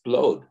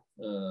explode.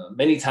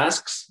 Many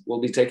tasks will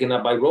be taken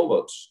up by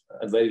robots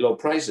at very low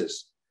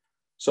prices.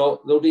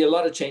 So there'll be a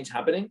lot of change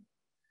happening.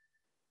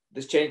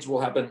 This change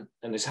will happen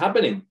and is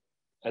happening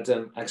at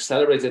an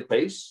accelerated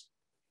pace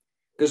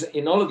because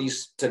in all of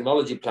these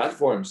technology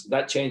platforms,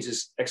 that change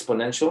is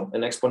exponential,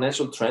 an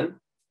exponential trend.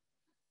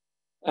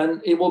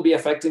 And it will be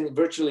affecting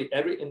virtually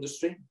every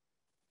industry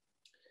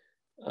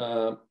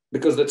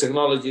because the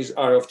technologies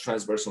are of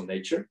transversal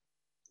nature.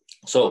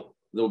 So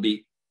there'll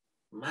be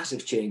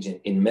massive change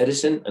in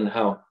medicine and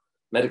how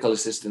medical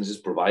assistance is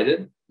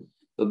provided.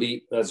 There'll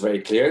be, that's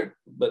very clear,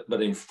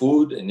 but in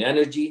food, in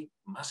energy,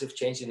 massive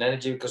change in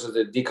energy because of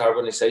the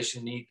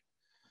decarbonization need,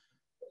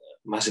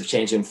 massive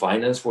change in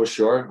finance for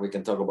sure. We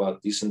can talk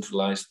about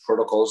decentralized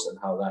protocols and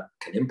how that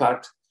can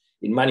impact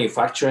in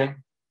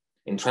manufacturing,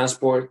 in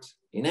transport,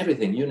 in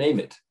everything, you name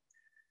it.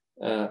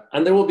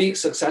 And there will be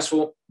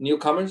successful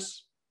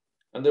newcomers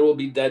and there will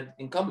be dead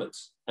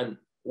incumbents. And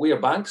we are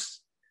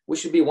banks, we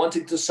should be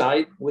wanting to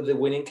side with the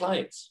winning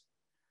clients.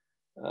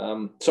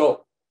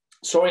 So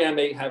sorry, I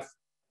may have,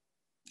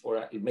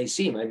 or it may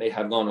seem I may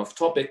have gone off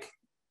topic,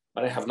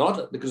 but I have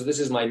not, because this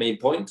is my main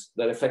point,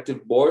 that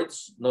effective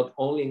boards not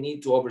only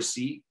need to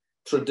oversee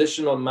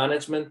traditional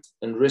management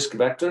and risk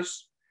vectors,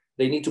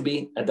 they need to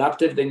be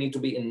adaptive, they need to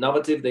be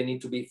innovative, they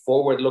need to be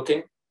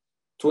forward-looking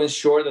to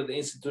ensure that the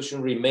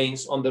institution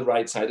remains on the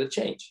right side of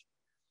change.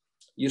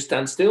 You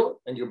stand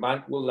still and your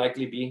bank will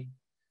likely be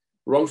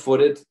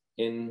wrong-footed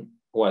in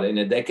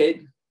a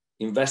decade,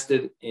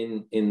 invested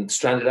in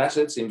stranded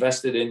assets,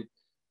 invested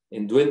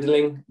in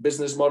dwindling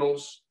business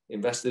models,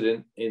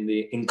 invested in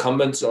the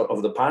incumbents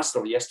of the past,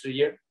 of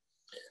yesteryear.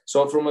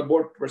 So from a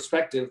board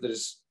perspective,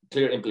 there's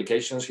clear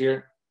implications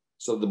here.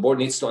 So the board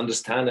needs to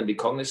understand and be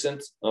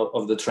cognizant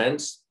of the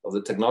trends, of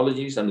the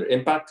technologies and their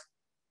impact.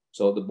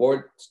 So the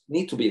board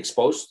need to be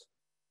exposed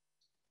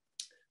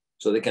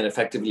so they can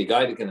effectively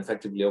guide, they can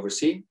effectively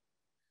oversee.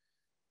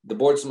 The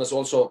boards must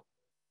also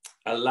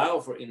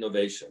allow for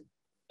innovation,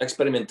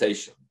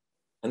 experimentation.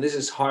 And this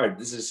is hard.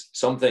 This is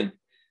something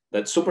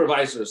that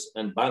supervisors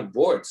and bank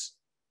boards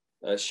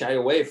shy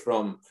away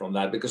from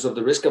that because of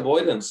the risk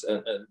avoidance.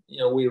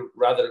 We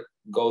rather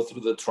go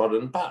through the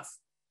trodden path,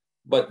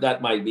 but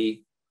that might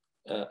be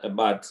a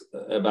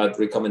bad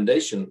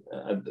recommendation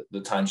at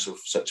the times of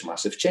such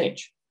massive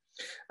change.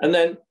 And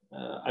then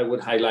I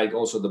would highlight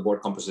also the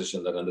board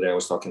composition that Andrea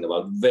was talking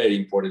about, very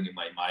important in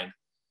my mind,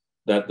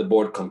 that the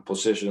board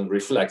composition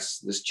reflects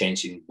this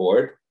changing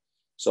board.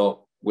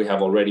 So we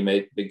have already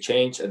made big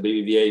change at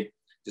BBVA.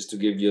 Just to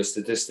give you a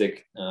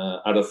statistic,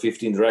 out of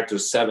 15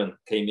 directors, 7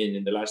 came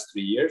in the last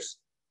 3 years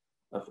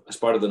as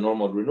part of the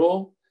normal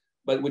renewal.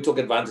 But we took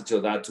advantage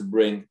of that to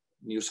bring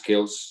new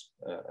skills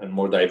and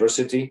more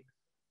diversity.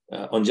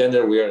 On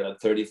gender, we are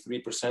at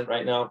 33%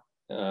 right now,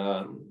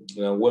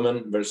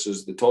 women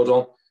versus the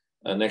total.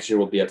 Next year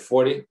we'll be at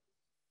 40.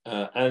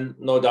 And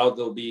no doubt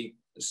there'll be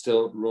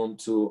still room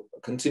to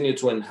continue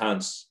to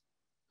enhance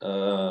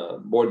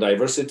board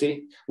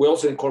diversity. We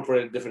also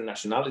incorporated different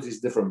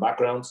nationalities, different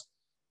backgrounds,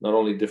 not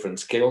only different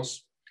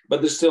skills, but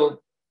there's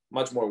still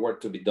much more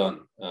work to be done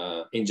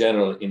in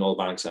general in all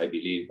banks, I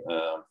believe,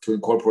 to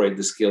incorporate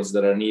the skills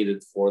that are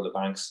needed for the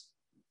bank's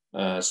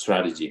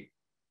strategy.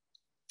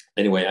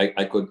 Anyway,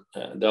 I could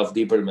delve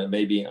deeper, but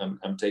maybe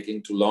I'm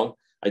taking too long.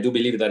 I do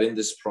believe that in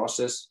this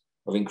process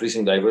of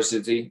increasing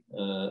diversity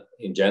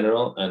in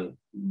general and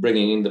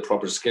bringing in the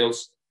proper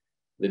skills,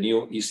 the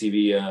new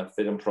ECB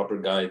fit and proper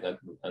guide that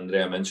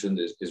Andrea mentioned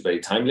is very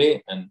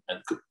timely and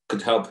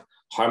could help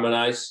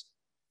harmonize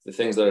the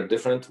things that are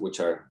different, which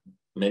are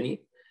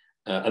many,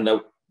 and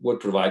that would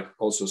provide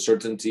also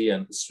certainty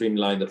and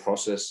streamline the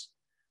process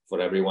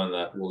for everyone.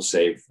 That will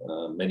save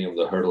many of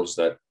the hurdles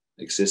that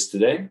exist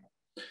today.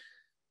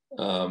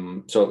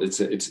 So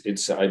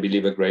it's I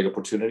believe a great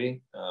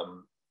opportunity.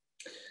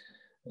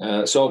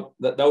 So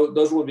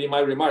those would be my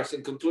remarks.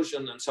 In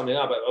conclusion and summing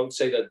up, I would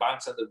say that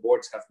banks and the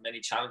boards have many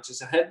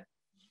challenges ahead,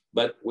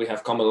 but we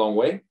have come a long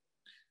way.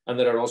 And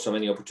there are also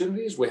many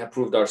opportunities. We have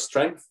proved our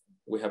strength.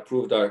 We have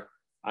proved our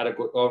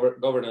adequate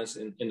governance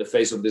in the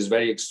face of this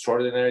very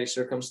extraordinary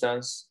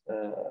circumstance,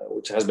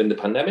 which has been the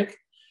pandemic.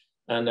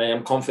 And I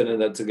am confident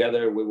that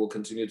together we will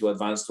continue to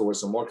advance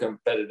towards a more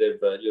competitive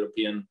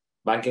European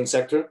banking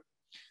sector,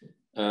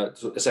 a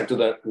sector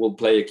that will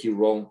play a key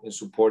role in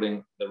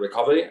supporting the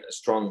recovery, a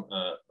strong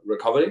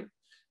recovery.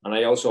 And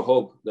I also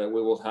hope that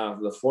we will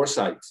have the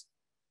foresight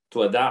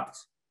to adapt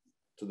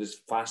to this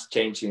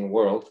fast-changing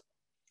world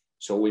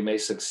so we may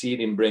succeed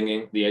in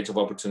bringing the age of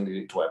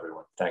opportunity to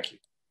everyone. Thank you.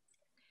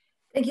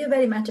 Thank you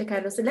very much,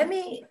 Carlos. Let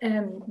me,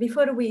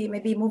 before we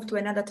maybe move to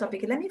another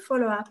topic, let me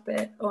follow up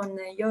on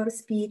your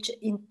speech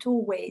in two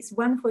ways,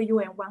 one for you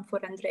and one for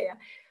Andrea.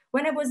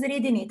 When I was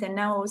reading it, and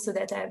now also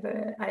that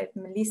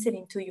I'm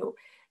listening to you,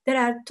 there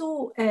are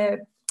two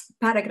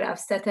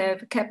paragraphs that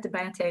have kept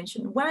my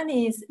attention. One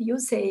is, you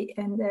say,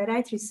 and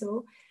rightly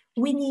so,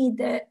 we need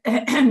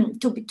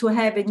to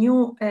have a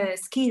new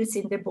skills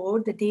in the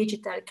board, the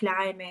digital,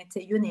 climate,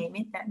 you name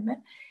it, them.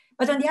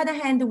 But on the other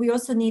hand, we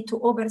also need to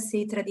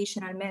oversee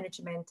traditional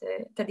management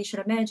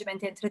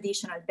and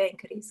traditional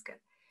bank risk.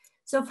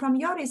 So from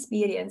your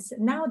experience,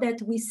 now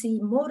that we see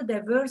more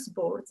diverse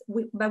boards,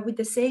 but with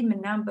the same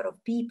number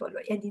of people,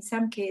 and in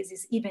some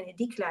cases, even a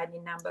decline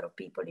in number of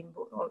people in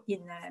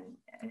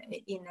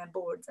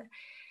boards,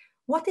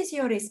 what is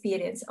your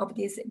experience of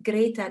this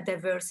greater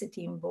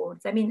diversity in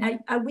boards? I mean,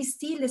 are we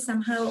still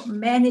somehow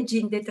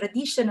managing the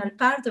traditional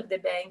part of the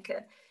bank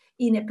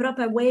in a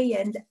proper way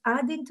and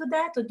adding to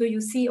that, or do you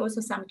see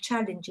also some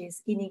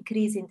challenges in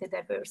increasing the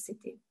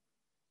diversity?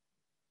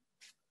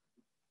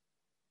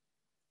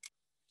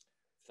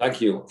 Thank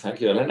you,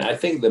 Elena. I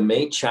think the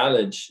main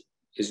challenge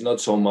is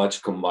not so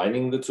much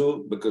combining the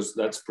two, because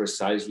that's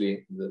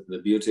precisely the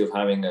beauty of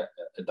having a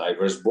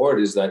diverse board,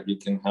 is that you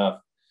can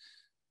have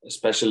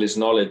specialist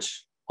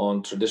knowledge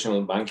on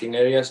traditional banking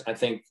areas. I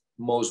think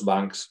most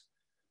banks,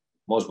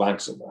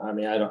 I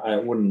mean, I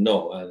wouldn't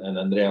know, and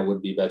Andrea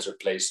would be better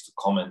placed to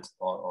comment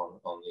on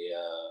the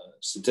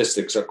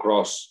statistics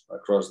across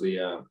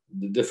the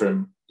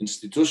different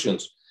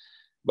institutions.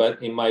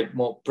 But in my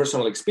more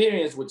personal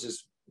experience, which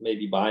is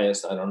maybe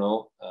biased, I don't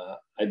know,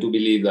 I do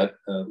believe that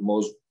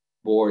most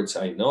boards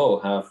I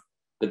know are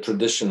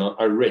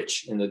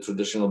rich in the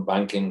traditional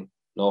banking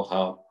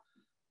know-how,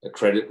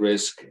 credit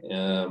risk,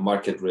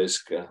 market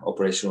risk,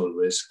 operational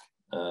risk,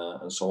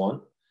 and so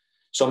on.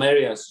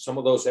 Some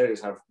of those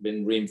areas have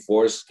been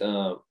reinforced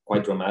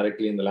quite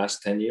dramatically in the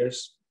last 10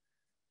 years,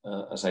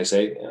 as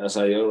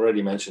I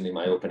already mentioned in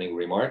my opening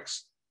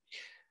remarks,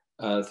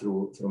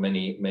 through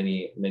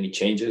many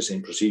changes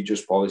in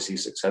procedures,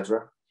 policies,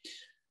 etc.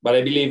 But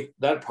I believe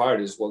that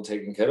part is well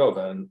taken care of,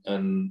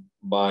 and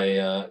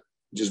by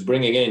just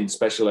bringing in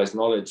specialized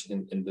knowledge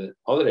in the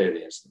other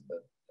areas,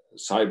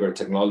 cyber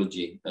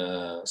technology,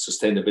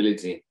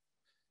 sustainability,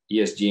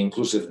 ESG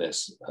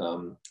inclusiveness,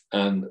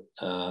 and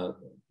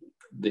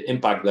the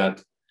impact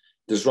that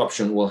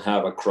disruption will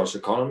have across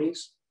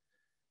economies.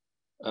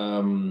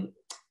 I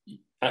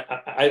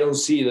don't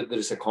see that there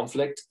is a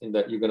conflict in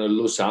that you're going to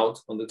lose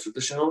out on the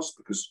traditionals,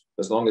 because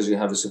as long as you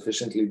have a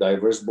sufficiently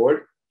diverse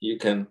board, you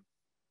can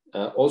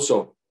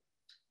also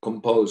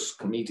compose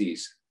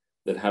committees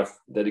that have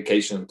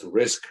dedication to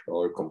risk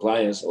or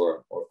compliance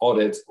or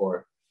audit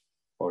or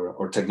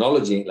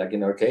technology, like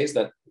in our case,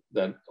 that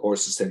or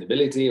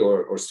sustainability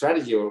or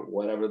strategy or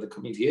whatever the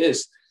committee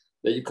is,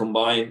 that you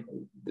combine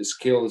the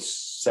skills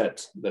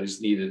set that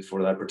is needed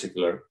for that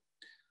particular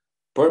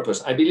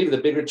purpose. I believe the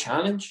bigger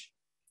challenge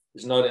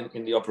is not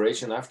in the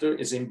operation after,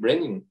 is in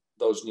bringing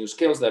those new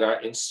skills that are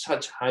in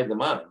such high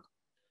demand,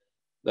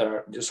 that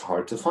are just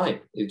hard to find.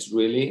 It's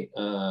really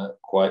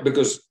quite,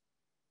 because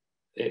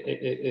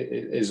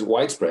it is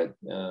widespread.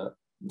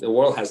 The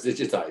world has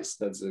digitized,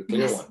 that's a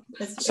clear one.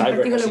 Cyber,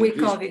 particularly with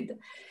COVID.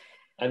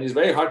 And it's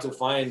very hard to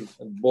find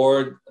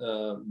board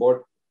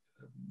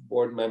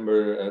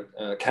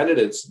member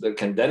candidates that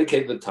can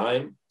dedicate the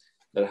time,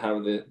 that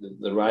have the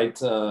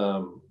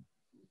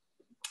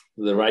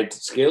right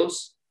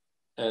skills,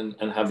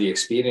 and have the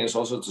experience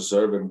also to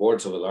serve in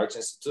boards of a large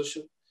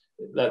institution,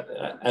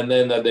 and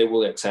then that they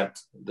will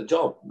accept the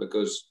job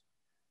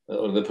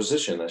or the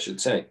position, I should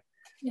say,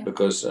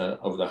 because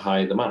of the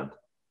high demand.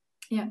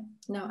 Yeah,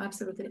 no,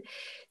 absolutely.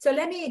 So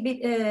let me,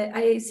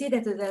 I see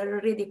that there are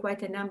already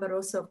quite a number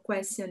also of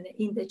questions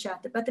in the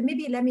chat, but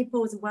maybe let me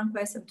pose one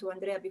question to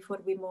Andrea before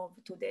we move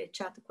to the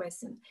chat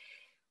question.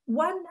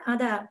 One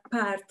other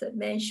part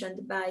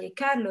mentioned by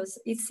Carlos,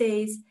 it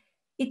says,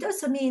 it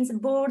also means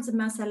boards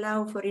must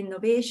allow for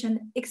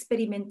innovation,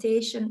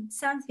 experimentation,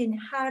 something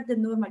hard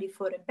normally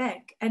for a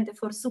bank and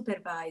for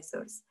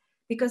supervisors,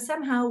 because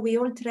somehow we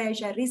all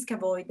treasure risk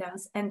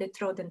avoidance and the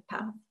trodden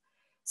path.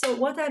 So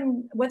what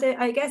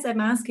I guess I'm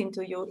asking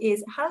to you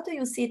is, how do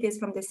you see this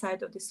from the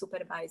side of the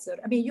supervisor?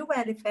 I mean, you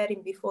were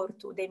referring before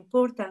to the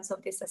importance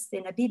of the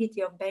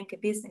sustainability of bank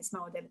business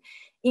model,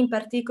 in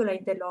particular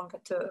in the longer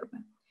term.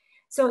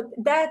 So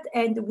that,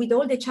 and with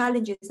all the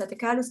challenges that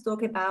Carlos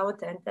talked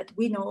about and that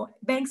we know,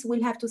 banks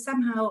will have to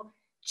somehow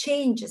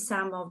change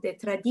some of the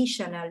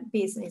traditional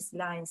business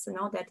lines, you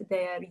know, that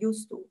they are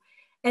used to.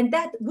 And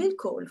that will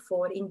call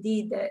for,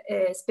 indeed,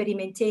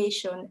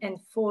 experimentation and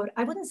for,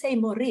 I wouldn't say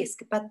more risk,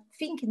 but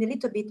thinking a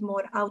little bit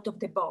more out of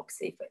the box,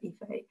 if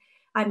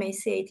I may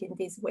say it in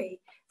this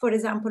way. For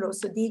example,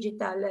 also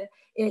digital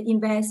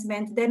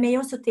investment, they may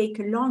also take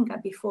longer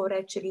before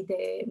actually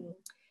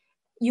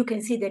you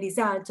can see the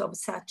results of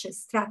such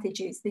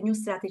strategies, the new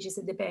strategies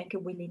that the bank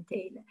will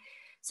entail.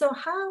 So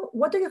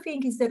what do you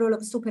think is the role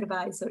of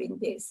supervisor in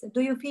this? Do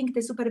you think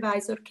the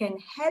supervisor can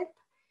help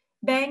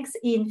banks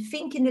in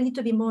thinking a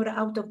little bit more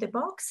out of the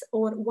box,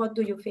 or what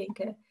do you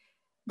think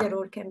the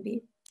role can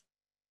be?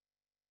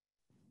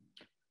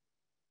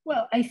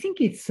 Well, I think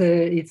it's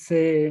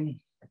a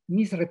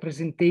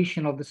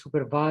misrepresentation of the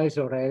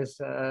supervisor as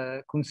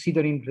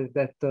considering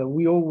that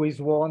we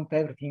always want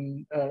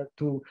everything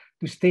to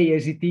stay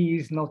as it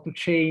is, not to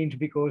change,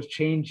 because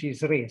change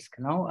is risk.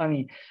 No, I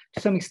mean, to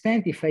some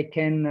extent, if I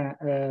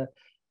can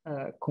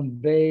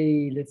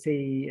convey, let's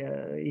say,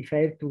 if I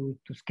have to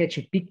sketch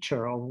a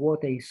picture of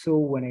what I saw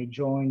when I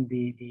joined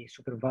the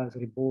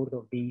supervisory board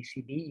of the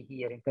ECB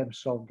here in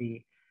terms of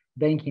the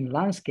banking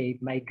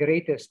landscape, my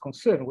greatest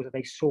concern was that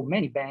I saw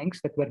many banks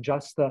that were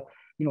just,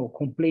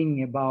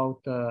 complaining about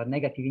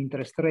negative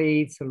interest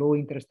rates, low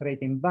interest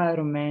rate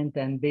environment,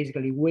 and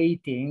basically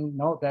waiting,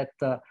 that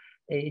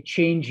a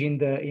change in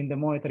the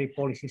monetary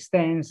policy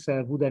stance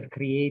would have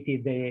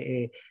created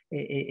a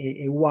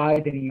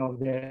widening of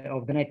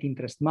the net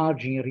interest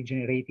margin,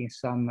 regenerating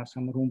some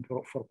room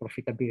for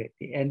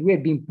profitability. And we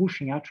have been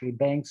pushing actually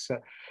banks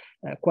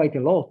quite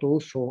a lot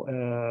also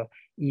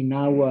in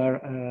our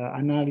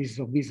analysis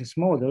of business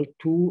model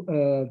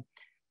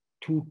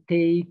to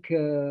take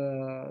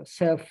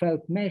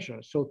self-help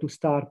measures, so to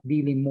start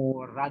dealing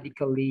more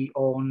radically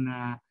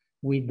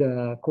with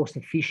cost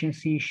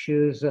efficiency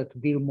issues, to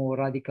deal more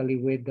radically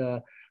with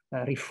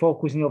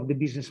refocusing of the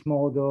business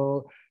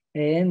model,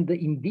 and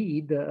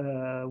indeed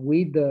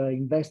with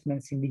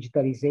investments in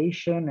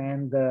digitalization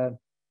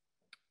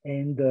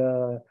and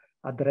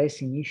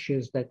addressing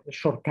issues,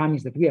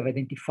 shortcomings that we have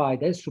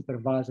identified as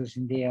supervisors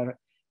in their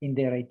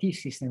IT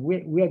system.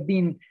 We have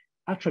been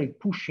actually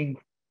pushing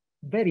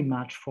very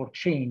much for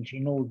change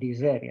in all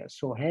these areas.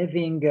 So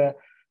having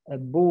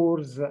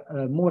boards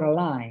more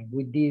aligned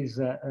with this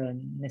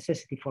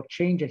necessity for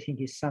change, I think,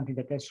 is something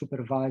that as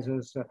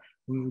supervisors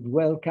we would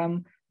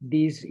welcome.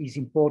 This is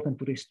important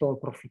to restore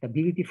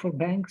profitability for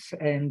banks,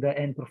 and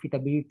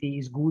profitability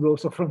is good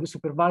also from the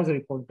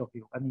supervisory point of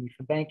view. I mean, if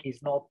a bank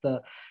is not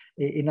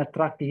an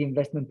attractive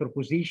investment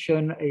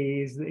proposition,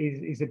 is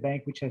a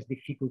bank which has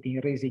difficulty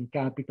in raising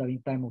capital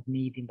in time of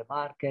need in the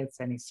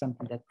markets, and it's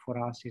something that for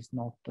us is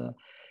not good.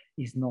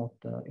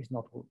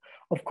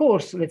 Of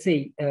course, let's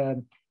say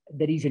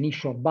there is an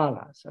issue of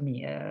balance. I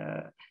mean,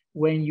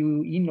 when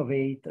you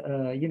innovate,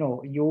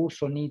 you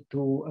also need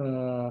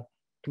to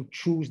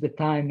choose the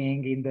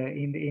timing in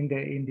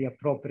the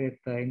appropriate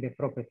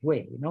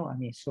way. I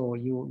mean, so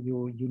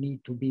you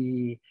need to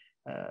be.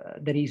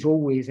 There is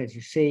always, as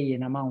you say,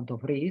 an amount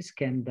of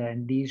risk, and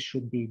this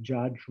should be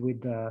judged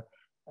with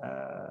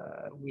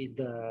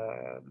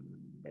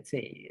let's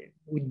say,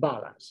 with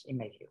balance, in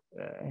my view.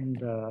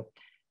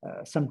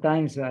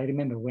 Sometimes I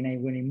remember when I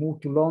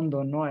moved to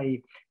London,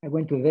 I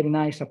went to a very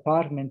nice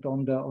apartment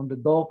on the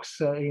docks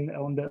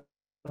on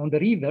the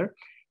river,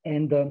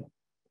 and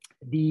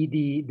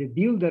the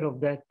builder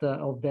of that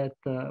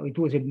it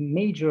was a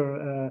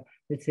major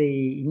let's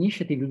say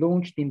initiative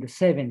launched in the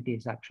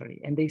 70s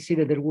actually, and they said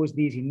that there was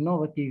this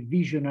innovative,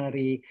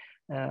 visionary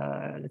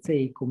let's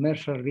say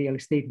commercial real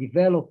estate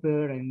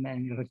developer and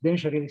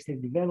residential real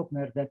estate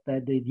developer that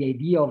the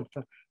idea of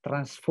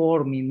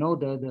transforming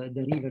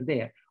the river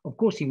there. Of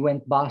course, he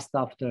went bust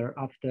after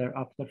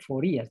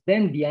 4 years.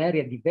 Then the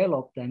area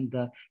developed, and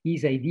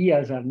his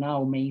ideas are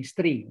now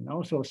mainstream.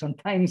 So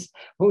sometimes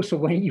also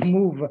when you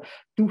move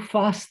too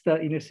fast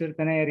in a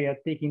certain area,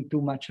 taking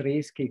too much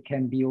risk, it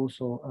can be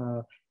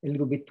also a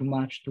little bit too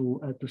much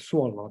to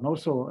swallow. And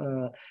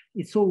also,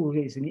 it's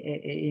always an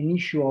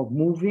issue of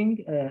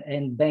moving,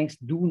 and banks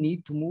do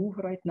need to move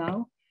right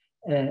now.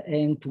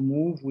 And to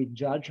move with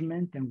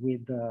judgment and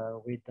with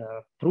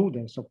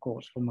prudence, of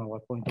course, from our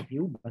point of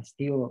view, but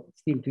still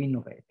to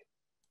innovate.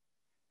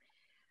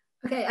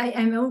 Okay,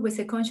 I'm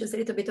always conscious a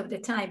little bit of the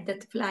time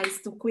that flies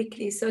too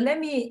quickly. So let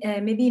me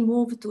maybe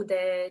move to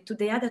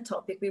the other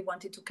topic we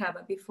wanted to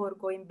cover before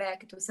going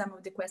back to some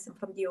of the questions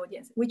from the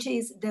audience, which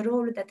is the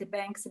role that the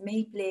banks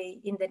may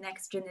play in the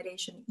next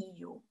generation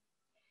EU.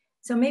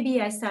 So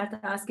maybe I start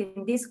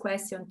asking this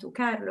question to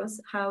Carlos: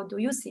 how do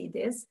you see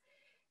this?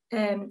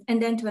 And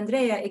then to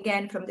Andrea,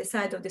 again, from the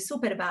side of the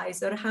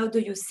supervisor, how do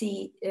you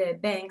see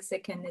banks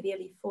that can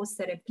really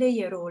foster and play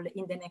a role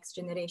in the next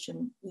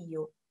generation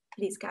EU?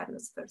 Please,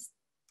 Carlos, first.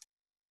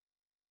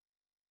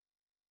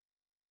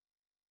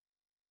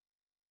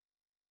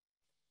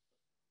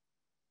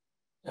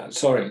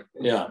 Sorry,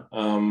 yeah.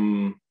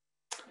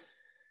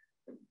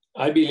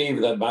 I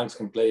believe that banks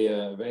can play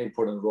a very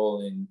important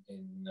role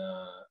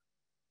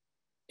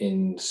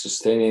in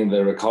sustaining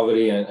the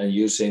recovery and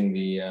using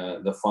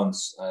the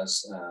funds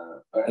as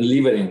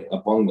leveraging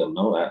upon them.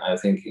 No, I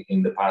think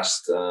in the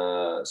past,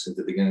 since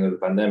the beginning of the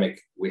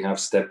pandemic, we have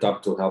stepped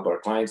up to help our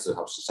clients, to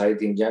help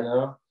society in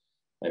general.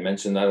 I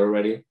mentioned that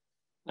already.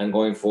 And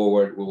going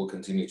forward, we will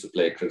continue to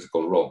play a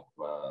critical role.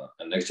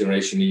 And Next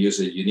Generation EU is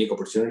a unique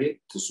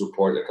opportunity to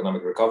support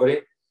economic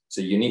recovery. It's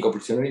a unique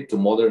opportunity to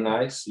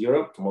modernize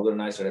Europe, to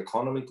modernize our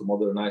economy, to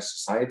modernize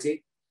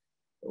society,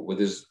 with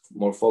this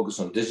more focus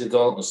on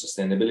digital, on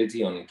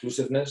sustainability, on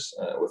inclusiveness,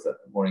 with a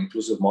more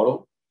inclusive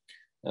model,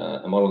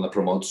 a model that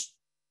promotes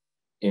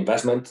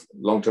investment,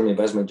 long-term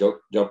investment,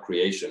 job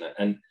creation.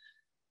 And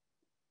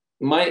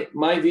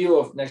my view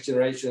of Next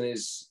Generation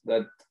is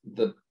that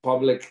the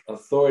public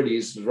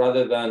authorities,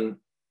 rather than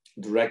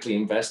directly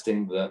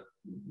investing the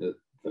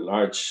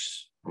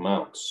large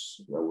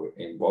amounts that we're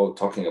involved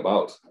talking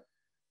about,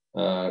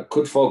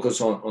 could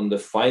focus on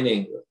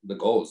defining the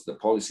goals, the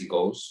policy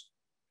goals,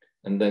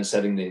 and then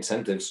setting the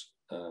incentives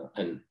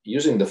and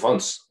using the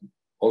funds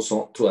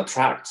also to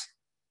attract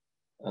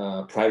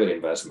private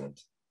investment.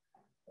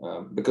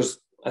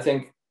 Because I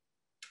think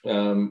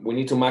we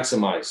need to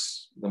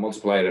maximize the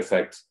multiplier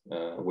effect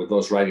with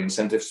those right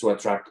incentives to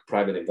attract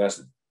private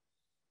investment.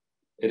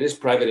 It is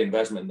private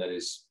investment that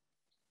is,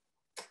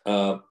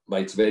 by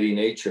its very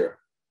nature,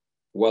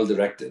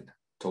 well-directed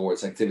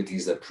towards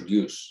activities that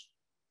produce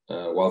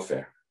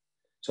welfare.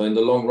 So in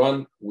the long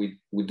run, we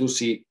do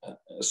see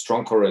a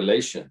strong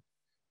correlation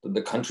that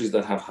the countries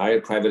that have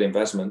higher private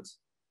investment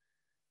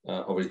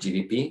over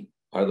GDP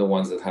are the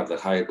ones that have the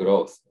higher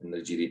growth in the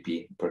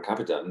GDP per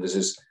capita. And this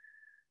is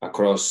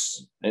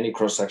across any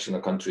cross-section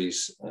of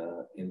countries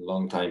in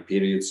long time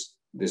periods.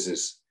 This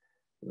is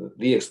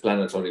the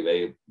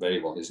explanatory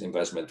variable, is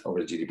investment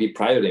over GDP,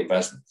 private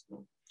investment.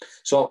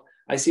 So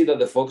I see that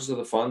the focus of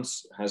the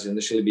funds has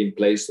initially been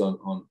placed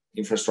on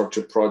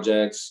infrastructure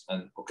projects,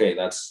 and okay,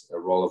 that's a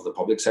role of the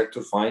public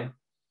sector, fine.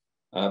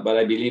 But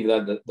I believe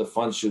that the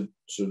funds should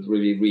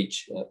really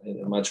reach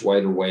in a much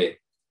wider way,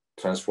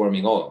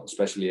 transforming all,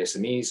 especially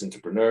SMEs,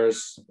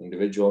 entrepreneurs,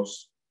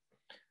 individuals.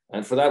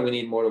 And for that, we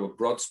need more of a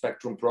broad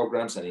spectrum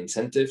programs and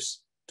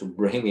incentives to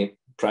bring in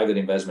private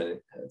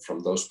investment from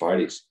those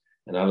parties,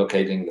 and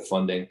allocating the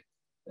funding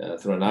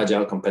through an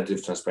agile,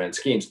 competitive, transparent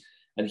schemes.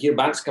 And here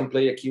banks can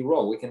play a key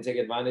role. We can take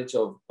advantage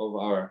of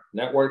our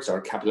networks,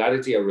 our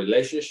capillarity, our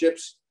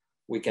relationships.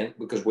 We can,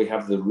 because we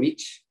have the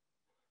reach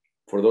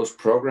for those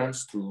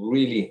programs to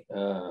really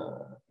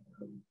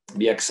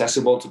be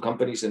accessible to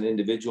companies and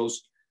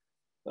individuals.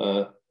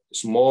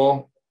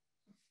 Small,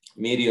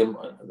 medium,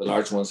 the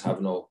large ones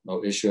have no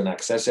issue in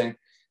accessing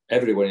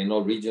everywhere in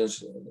all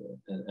regions.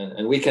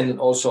 And we can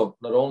also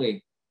not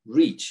only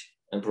reach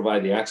and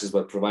provide the access,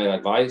 but provide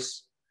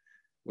advice.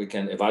 We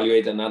can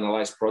evaluate and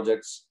analyze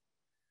projects.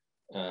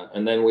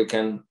 And then we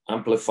can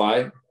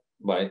amplify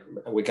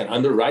we can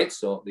underwrite.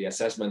 So the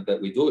assessment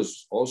that we do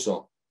is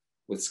also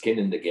with skin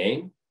in the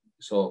game.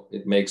 So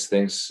it makes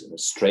things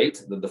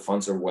straight, that the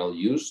funds are well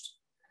used.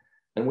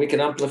 And we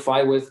can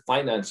amplify with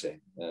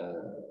financing.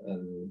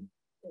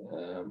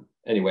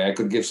 Anyway, I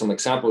could give some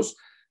examples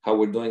how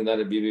we're doing that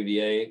at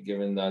BBVA,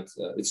 given that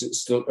it's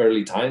still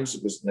early times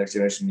because Next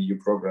Generation EU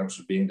programs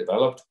are being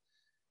developed.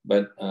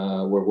 But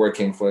we're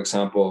working, for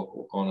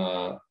example, on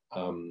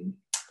a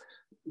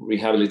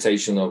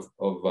rehabilitation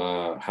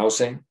of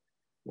housing,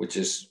 which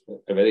is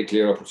a very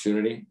clear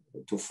opportunity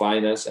to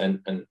finance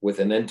and with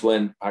an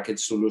end-to-end package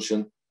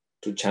solution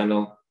to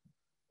channel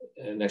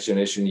Next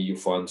Generation EU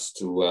funds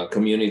to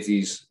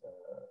communities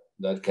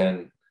that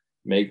can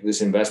make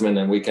this investment.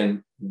 And we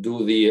can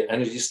do the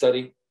energy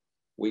study,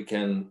 we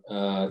can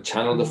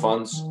channel the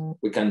funds,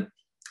 we can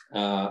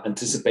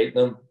anticipate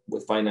them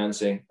with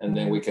financing, and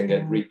then we can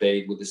get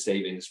repaid with the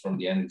savings from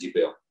the energy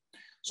bill.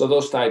 So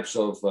those types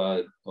of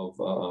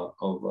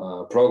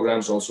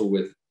programs, also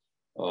with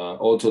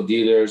auto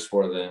dealers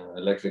for the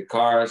electric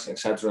cars,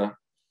 etc.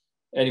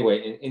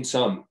 Anyway, in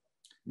sum,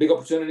 big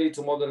opportunity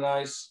to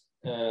modernize.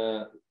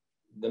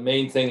 The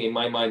main thing in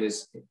my mind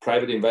is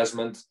private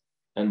investment,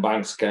 and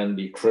banks can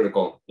be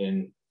critical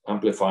in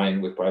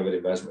amplifying with private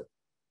investment.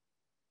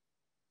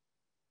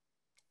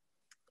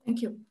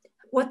 Thank you.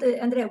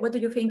 Andrea, what do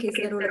you think is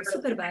the role of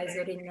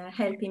supervisor in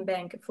helping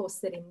bank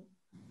fostering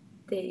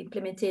the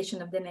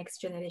implementation of the Next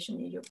Generation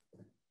EU?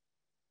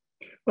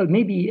 Well,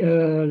 maybe,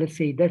 let's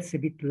say that's a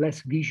bit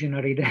less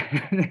visionary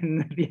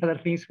than the other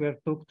things we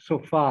have talked so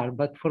far.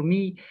 But for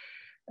me,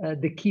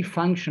 the key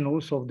function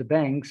also of the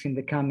banks in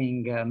the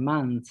coming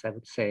months, I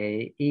would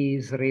say,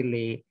 is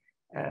really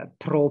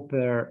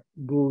proper,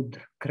 good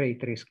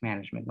credit risk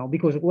management. Now,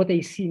 because what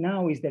I see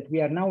now is that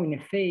we are now in a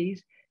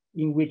phase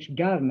in which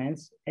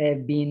governments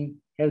have been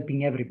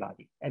helping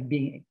everybody, have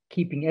been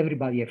keeping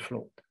everybody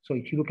afloat. So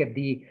if you look at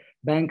the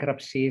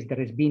bankruptcies, there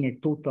has been a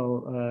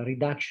total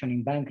reduction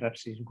in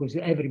bankruptcies because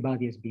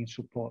everybody has been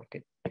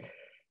supported.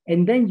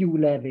 And then you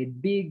will have a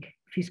big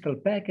fiscal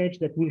package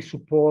that will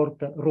support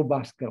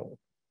robust growth.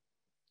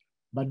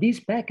 But this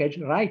package,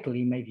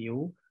 rightly in my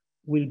view,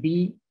 will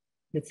be,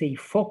 let's say,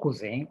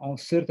 focusing on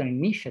certain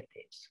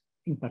initiatives.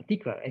 In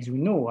particular, as we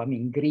know, I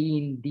mean,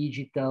 green,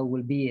 digital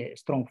will be a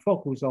strong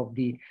focus of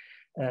the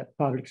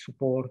public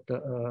support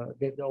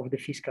of the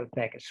fiscal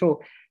package. So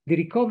the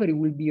recovery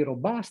will be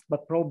robust,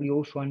 but probably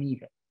also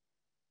uneven.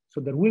 So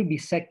there will be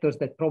sectors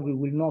that probably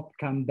will not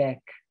come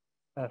back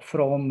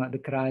from the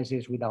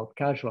crisis without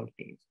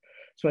casualties.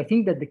 So I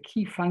think that the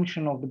key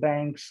function of the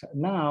banks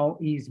now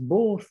is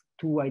both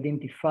to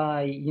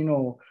identify, you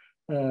know,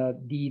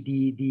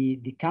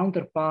 the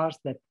counterparts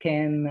that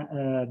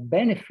can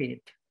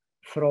benefit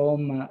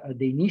from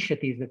the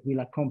initiatives that will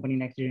accompany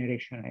Next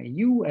Generation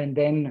EU, and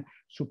then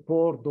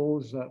support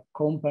those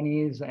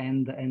companies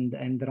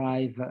and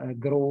drive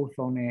growth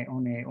on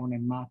a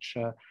much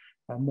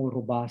more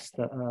robust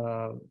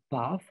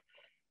path.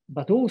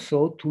 But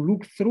also to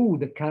look through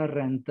the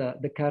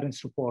current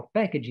support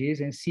packages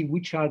and see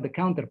which are the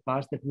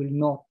counterparts that will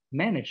not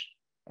manage,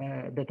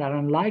 that are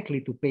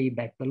unlikely to pay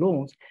back the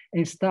loans,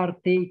 and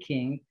start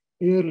taking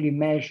early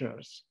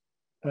measures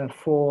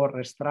for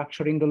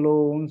restructuring the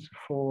loans,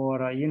 for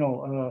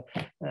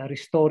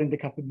restoring the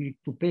capability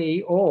to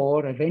pay,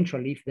 or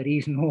eventually, if there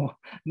is no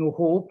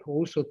hope,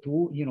 also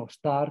to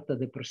start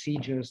the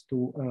procedures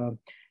to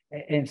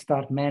and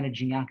start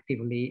managing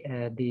actively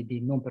the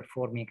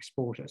non-performing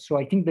exposure. So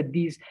I think that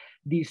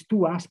these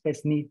two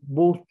aspects need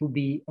both to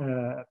be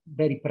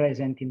very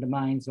present in the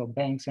minds of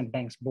banks and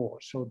banks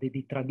boards. So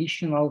the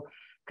traditional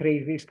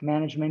credit risk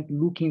management,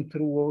 looking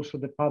through also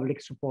the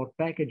public support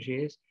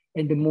packages,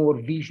 and the more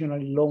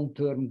visionary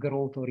long-term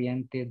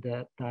growth-oriented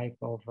type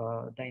of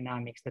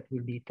dynamics that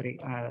will be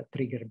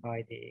triggered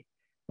by the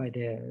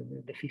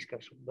fiscal,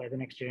 by the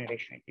Next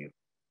Generation EU.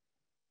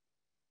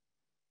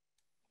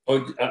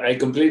 Oh, I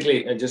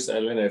completely, just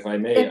Elena, if I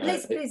may.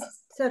 Please.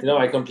 No,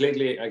 I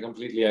completely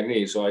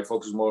agree. So I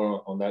focus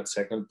more on that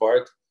second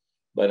part.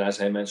 But as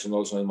I mentioned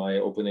also in my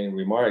opening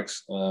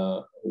remarks,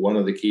 one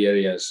of the key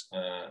areas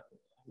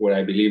where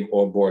I believe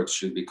all boards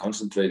should be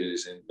concentrated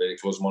is in very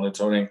close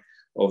monitoring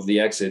of the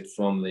exit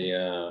from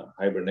the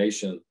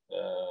hibernation,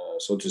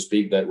 so to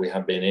speak, that we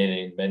have been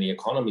in many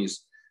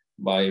economies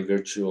by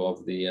virtue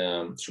of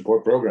the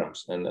support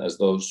programs. And as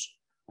those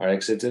are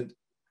exited,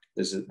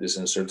 this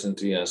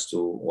uncertainty as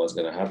to what's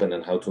going to happen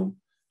and how to,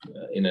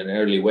 in an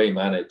early way,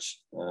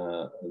 manage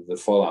the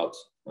fallout.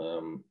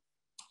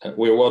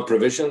 We're well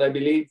provisioned, I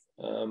believe,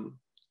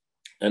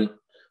 and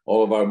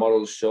all of our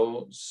models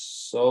show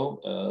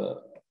so,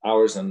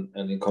 ours and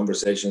in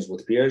conversations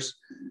with peers,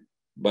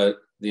 but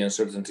the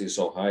uncertainty is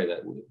so high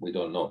that we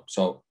don't know.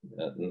 So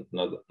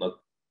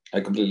I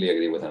completely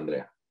agree with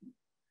Andrea.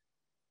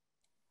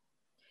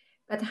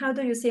 But how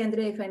do you see,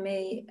 Andrea, if I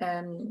may,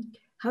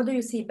 how do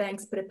you see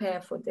banks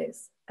prepare for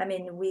this? I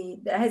mean,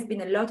 there has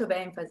been a lot of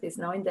emphasis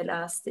now in the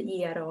last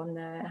year on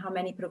how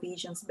many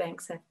provisions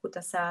banks have put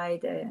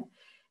aside,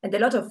 and a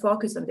lot of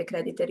focus on the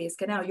credit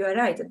risk. Now, you are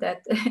right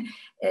that,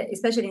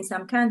 especially in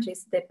some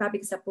countries, the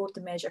public support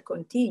measure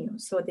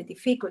continues. So the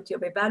difficulty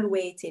of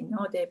evaluating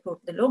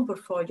the loan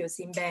portfolios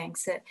in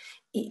banks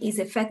is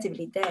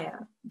effectively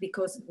there,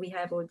 because we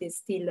have all these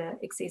still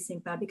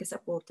existing public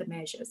support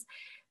measures.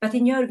 But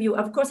in your view,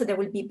 of course, there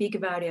will be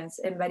big variance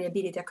and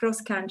variability across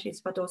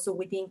countries, but also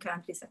within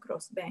countries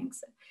across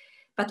banks.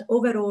 But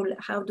overall,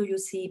 how do you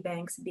see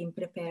banks being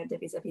prepared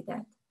vis-a-vis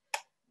that?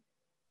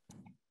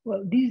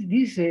 Well, this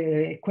is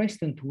a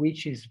question to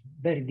which is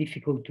very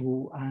difficult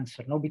to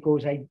answer, no?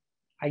 Because I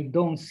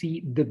don't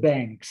see the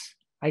banks.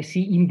 I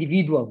see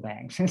individual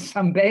banks, and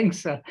some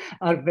banks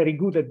are very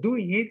good at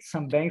doing it.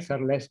 Some banks are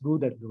less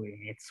good at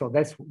doing it. So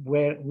that's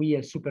where we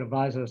as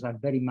supervisors are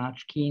very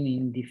much keen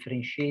in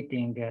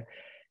differentiating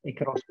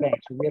across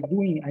banks. So we are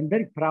doing, I'm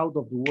very proud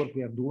of the work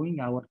we are doing,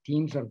 our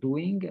teams are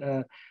doing.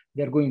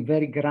 They're going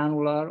very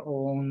granular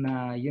on,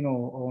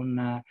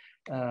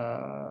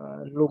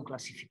 loan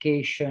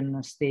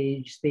classification,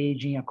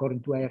 staging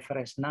according to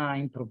IFRS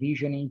 9,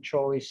 provisioning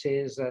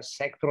choices,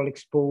 sectoral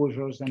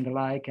exposures and the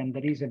like. And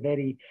there is a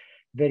very,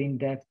 very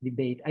in-depth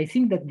debate. I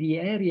think that the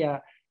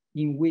area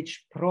in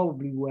which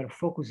probably we're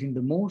focusing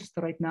the most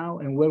right now,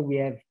 and where we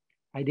have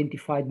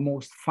identified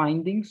most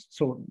findings,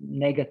 so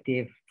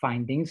negative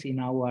findings in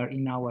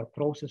our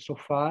process so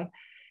far,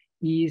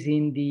 is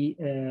in the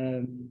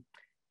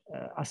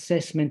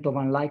assessment of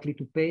unlikely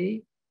to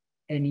pay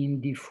and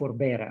in the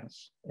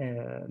forbearance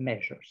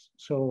measures.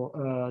 So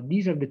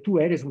these are the two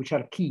areas which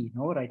are key,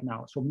 right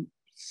now. So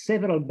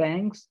several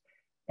banks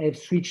have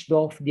switched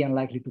off the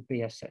unlikely to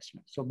pay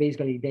assessment. So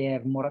basically they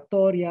have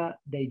moratoria,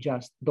 they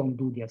just don't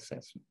do the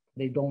assessment.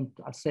 They don't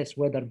assess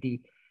whether the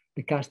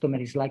customer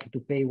is likely to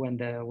pay when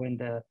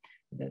the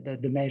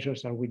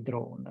measures are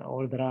withdrawn,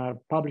 or there are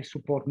public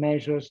support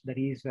measures. There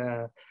is,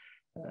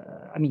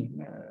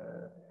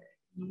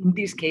 in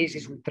these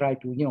cases, we try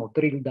to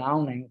drill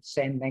down and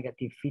send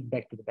negative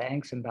feedback to the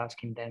banks and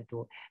asking them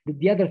to.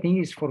 The other thing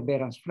is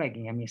forbearance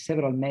flagging. I mean,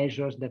 several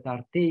measures that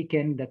are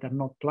taken that are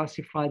not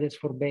classified as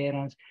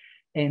forbearance,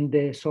 and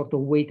the sort of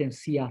wait and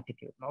see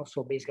attitude.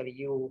 So basically,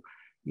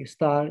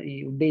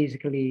 you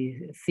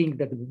basically think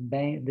that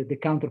the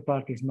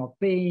counterpart is not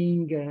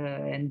paying,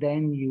 and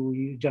then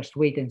you just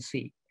wait and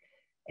see.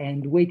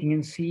 And waiting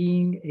and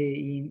seeing,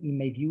 in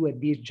my view,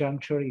 at this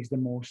juncture is the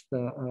most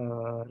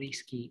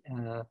risky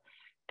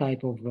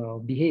type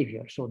of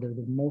behavior. So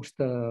the most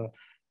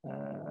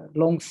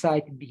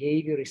long-sighted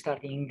behavior is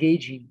starting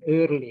engaging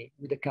early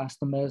with the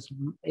customers,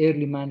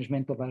 early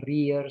management of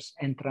arrears,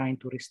 and trying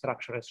to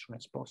restructure as soon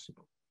as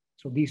possible.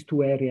 So these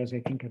two areas,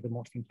 I think, are the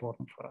most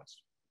important for us.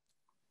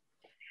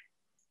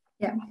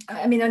 Yeah,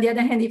 I mean, on the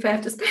other hand, if I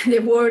have to spend a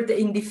word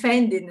in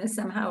defending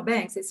somehow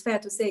banks, it's fair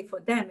to say for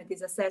them,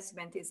 this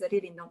assessment is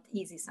really not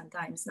easy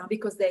sometimes, no?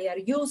 Because they are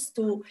used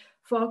to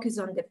focus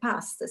on the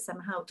past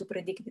somehow to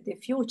predict the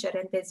future.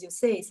 And as you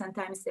say,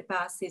 sometimes the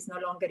past is no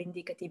longer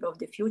indicative of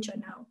the future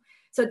now.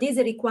 So this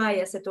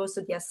requires that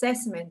also the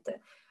assessment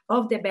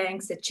of the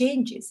banks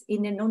changes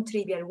in a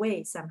non-trivial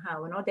way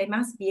somehow. No? They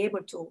must be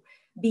able to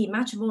be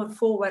much more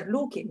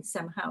forward-looking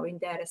somehow in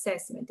their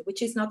assessment,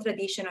 which is not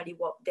traditionally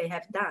what they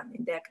have done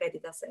in their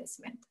credit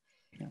assessment.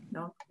 Yeah.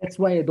 No? That's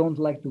why I don't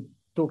like to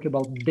talk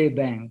about the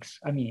banks.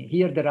 I mean,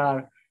 here there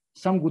are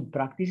some good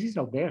practices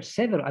out there.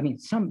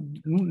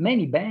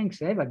 Many banks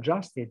have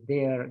adjusted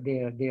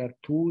their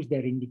tools,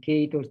 their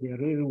indicators, their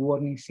early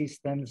warning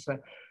systems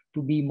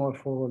to be more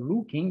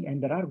forward-looking,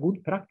 and there are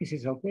good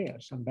practices out there.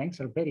 Some banks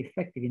are very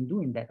effective in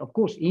doing that. Of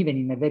course, even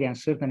in a very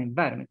uncertain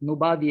environment,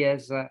 nobody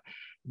has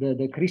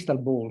the crystal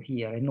ball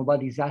here, and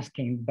nobody's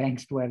asking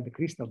banks to have the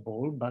crystal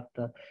ball, but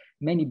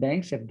many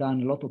banks have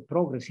done a lot of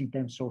progress in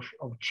terms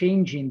of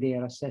changing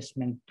their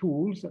assessment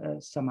tools,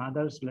 some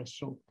others less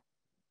so.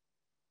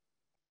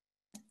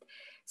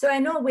 So I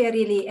know we are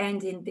really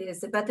ending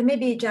this, but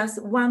maybe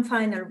just one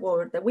final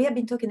word. We have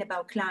been talking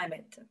about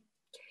climate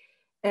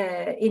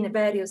in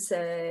various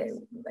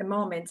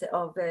moments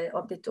of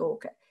the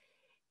talk,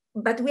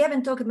 but we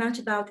haven't talked much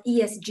about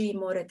ESG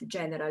more in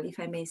general, if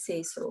I may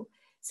say so.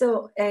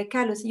 So,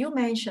 Carlos, you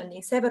mentioned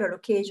in several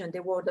occasions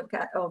the word of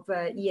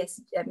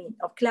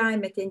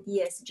climate and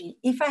ESG.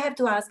 If I have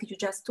to ask you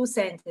just 2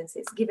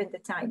 sentences, given the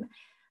time,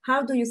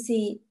 how do you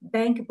see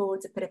bank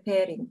boards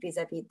preparing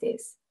vis-a-vis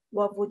this?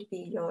 What would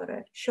be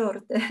your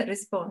short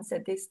response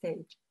at this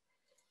stage?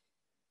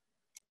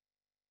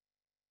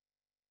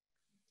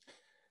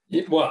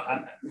 Well,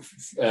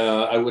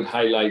 I would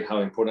highlight how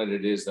important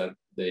it is that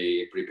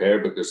they prepare,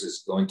 because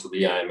it's going to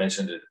be, I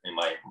mentioned it in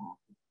my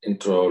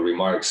intro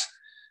remarks,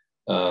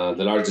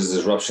 the largest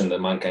disruption that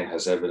mankind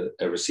has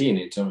ever seen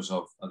in terms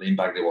of the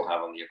impact it will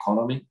have on the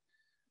economy.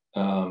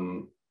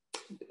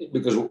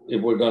 Because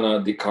if we're going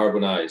to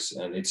decarbonize,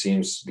 and it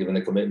seems, given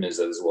the commitments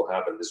that this will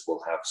happen, this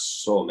will have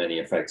so many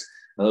effects.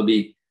 And it'll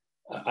be,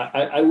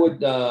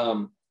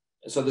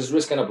 so there's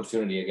risk and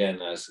opportunity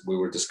again, as we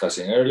were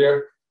discussing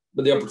earlier,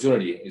 but the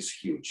opportunity is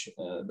huge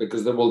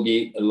because there will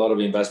be a lot of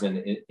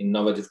investment in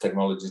innovative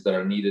technologies that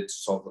are needed to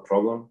solve the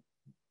problem.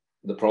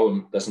 The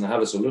problem doesn't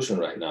have a solution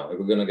right now. If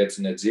we're going to get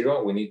to net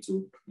zero, we need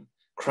to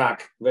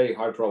crack very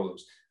hard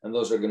problems, and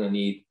those are going to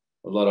need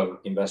a lot of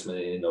investment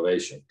in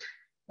innovation.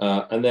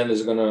 And then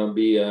there's going to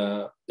be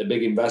a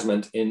big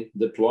investment in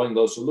deploying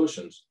those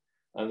solutions.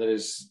 And there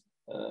is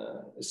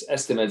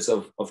estimates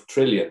of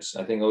trillions.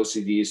 I think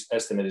OECD's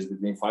estimate is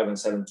between 5 and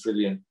 7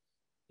 trillion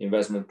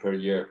investment per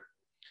year.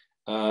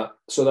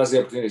 So that's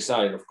the opportunity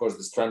side. Of course,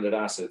 the stranded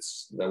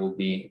assets that will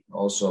be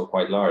also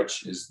quite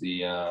large is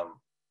the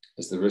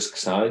risk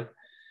side.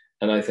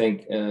 And I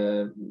think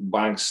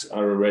banks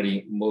are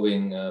already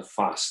moving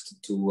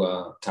fast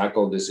to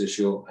tackle this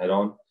issue head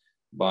on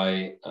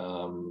by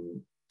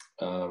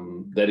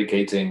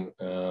dedicating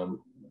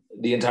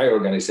the entire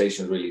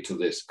organization really to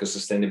this, because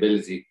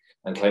sustainability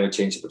and climate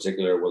change in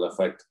particular will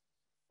affect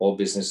all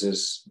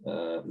businesses,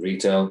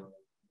 retail,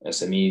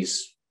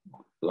 SMEs,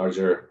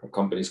 larger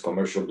companies,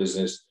 commercial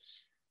business,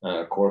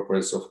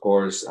 corporates, of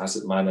course,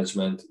 asset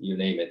management, you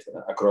name it,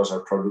 across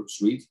our product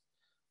suite.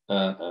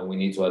 And we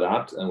need to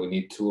adapt, and we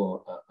need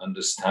to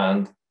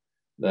understand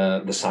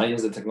the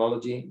science, the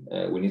technology.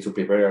 We need to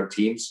prepare our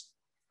teams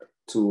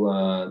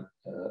to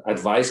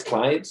advise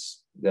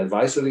clients. The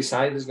advisory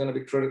side is going to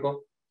be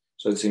critical.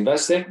 So it's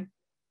investing,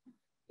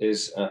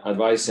 is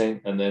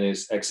advising, and then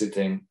is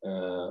exiting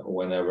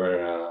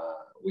whenever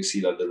we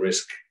see that the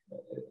risk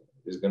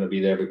is going to be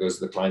there because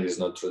the client is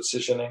not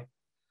transitioning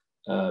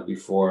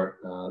before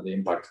the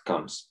impact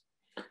comes.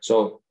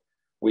 So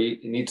we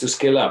need to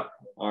scale up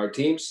our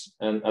teams,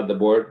 and at the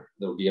board,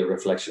 there will be a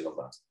reflection of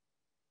that.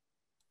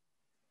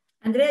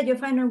 Andrea, your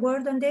final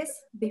word on this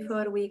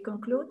before we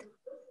conclude,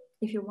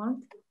 if you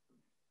want.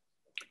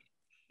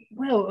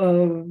 Well,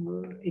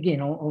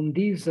 again, on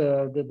this,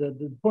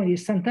 the point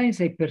is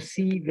sometimes I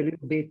perceive a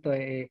little bit,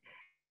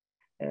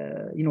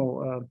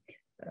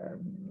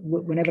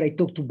 whenever I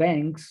talk to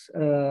banks,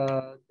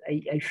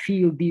 I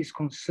feel this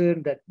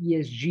concern that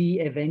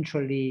ESG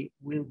eventually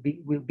will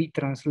be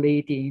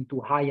translated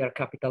into higher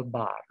capital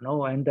bar,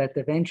 no? And that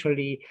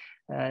eventually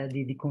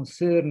the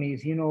concern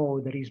is,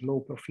 there is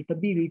low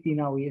profitability,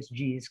 now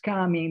ESG is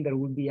coming, there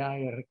will be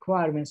higher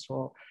requirements.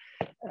 So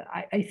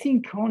I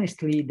think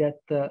honestly that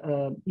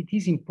it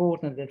is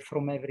important that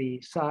from every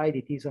side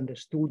it is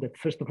understood that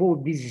first of all,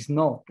 this is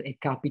not a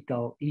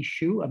capital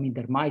issue. I mean,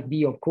 there might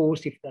be, of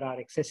course, if there are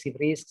excessive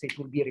risks, it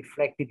will be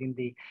reflected in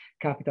the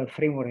capital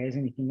framework as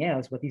anything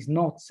else, but it's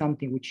not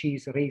something which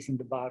is raising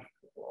the bar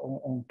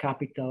on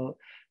capital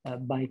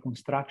by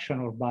construction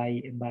or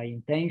by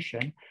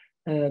intention.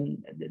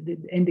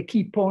 And the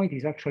key point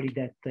is actually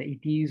that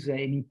it is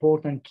an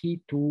important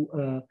key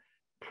to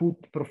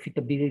put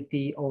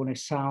profitability on a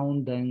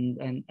sound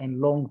and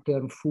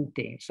long-term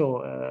footing.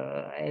 So,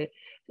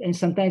 and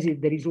sometimes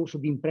there is also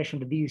the impression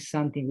that this is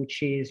something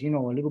which is, you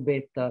know, a little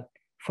bit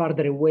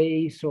farther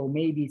away. So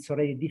maybe it's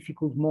already a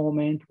difficult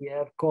moment. We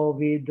have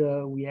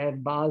COVID, we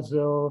have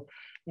Basel.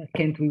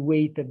 Can't we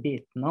wait a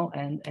bit? No.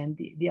 And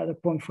the other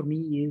point for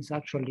me is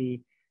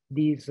actually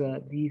these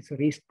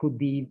risks could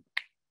be,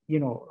 you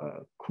know,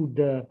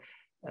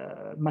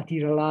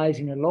 materialize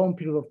in a long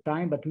period of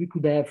time, but we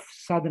could have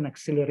sudden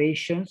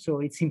acceleration. So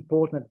it's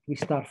important that we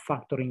start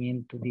factoring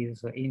into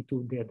this,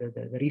 into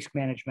the risk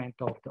management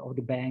of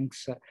the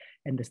banks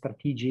and the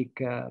strategic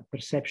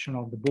perception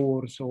of the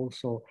boards.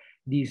 Also,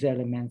 these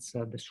elements,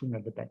 the sooner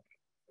the better.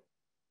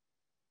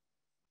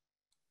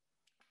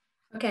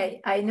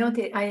 Okay, I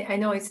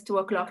know it's 2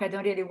 o'clock. I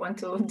don't really want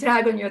to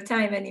drag on your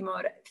time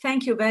anymore.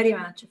 Thank you very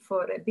much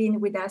for being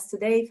with us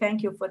today.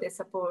 Thank you for the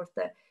support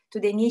to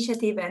the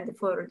initiative and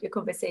for the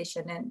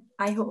conversation. And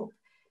I hope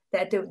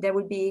that there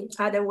will be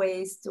other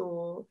ways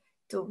to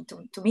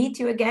meet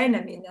you again.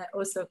 I mean,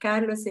 also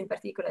Carlos in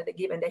particular,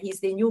 given that he's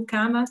the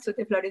newcomer to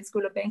the Florence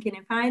School of Banking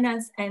and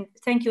Finance. And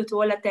thank you to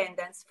all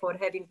attendants for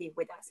having been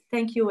with us.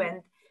 Thank you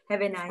and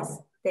have a nice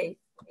day.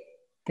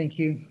 Thank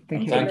you.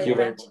 Thank you very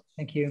much.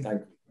 Thank you.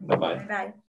 Bye-bye. Bye-bye.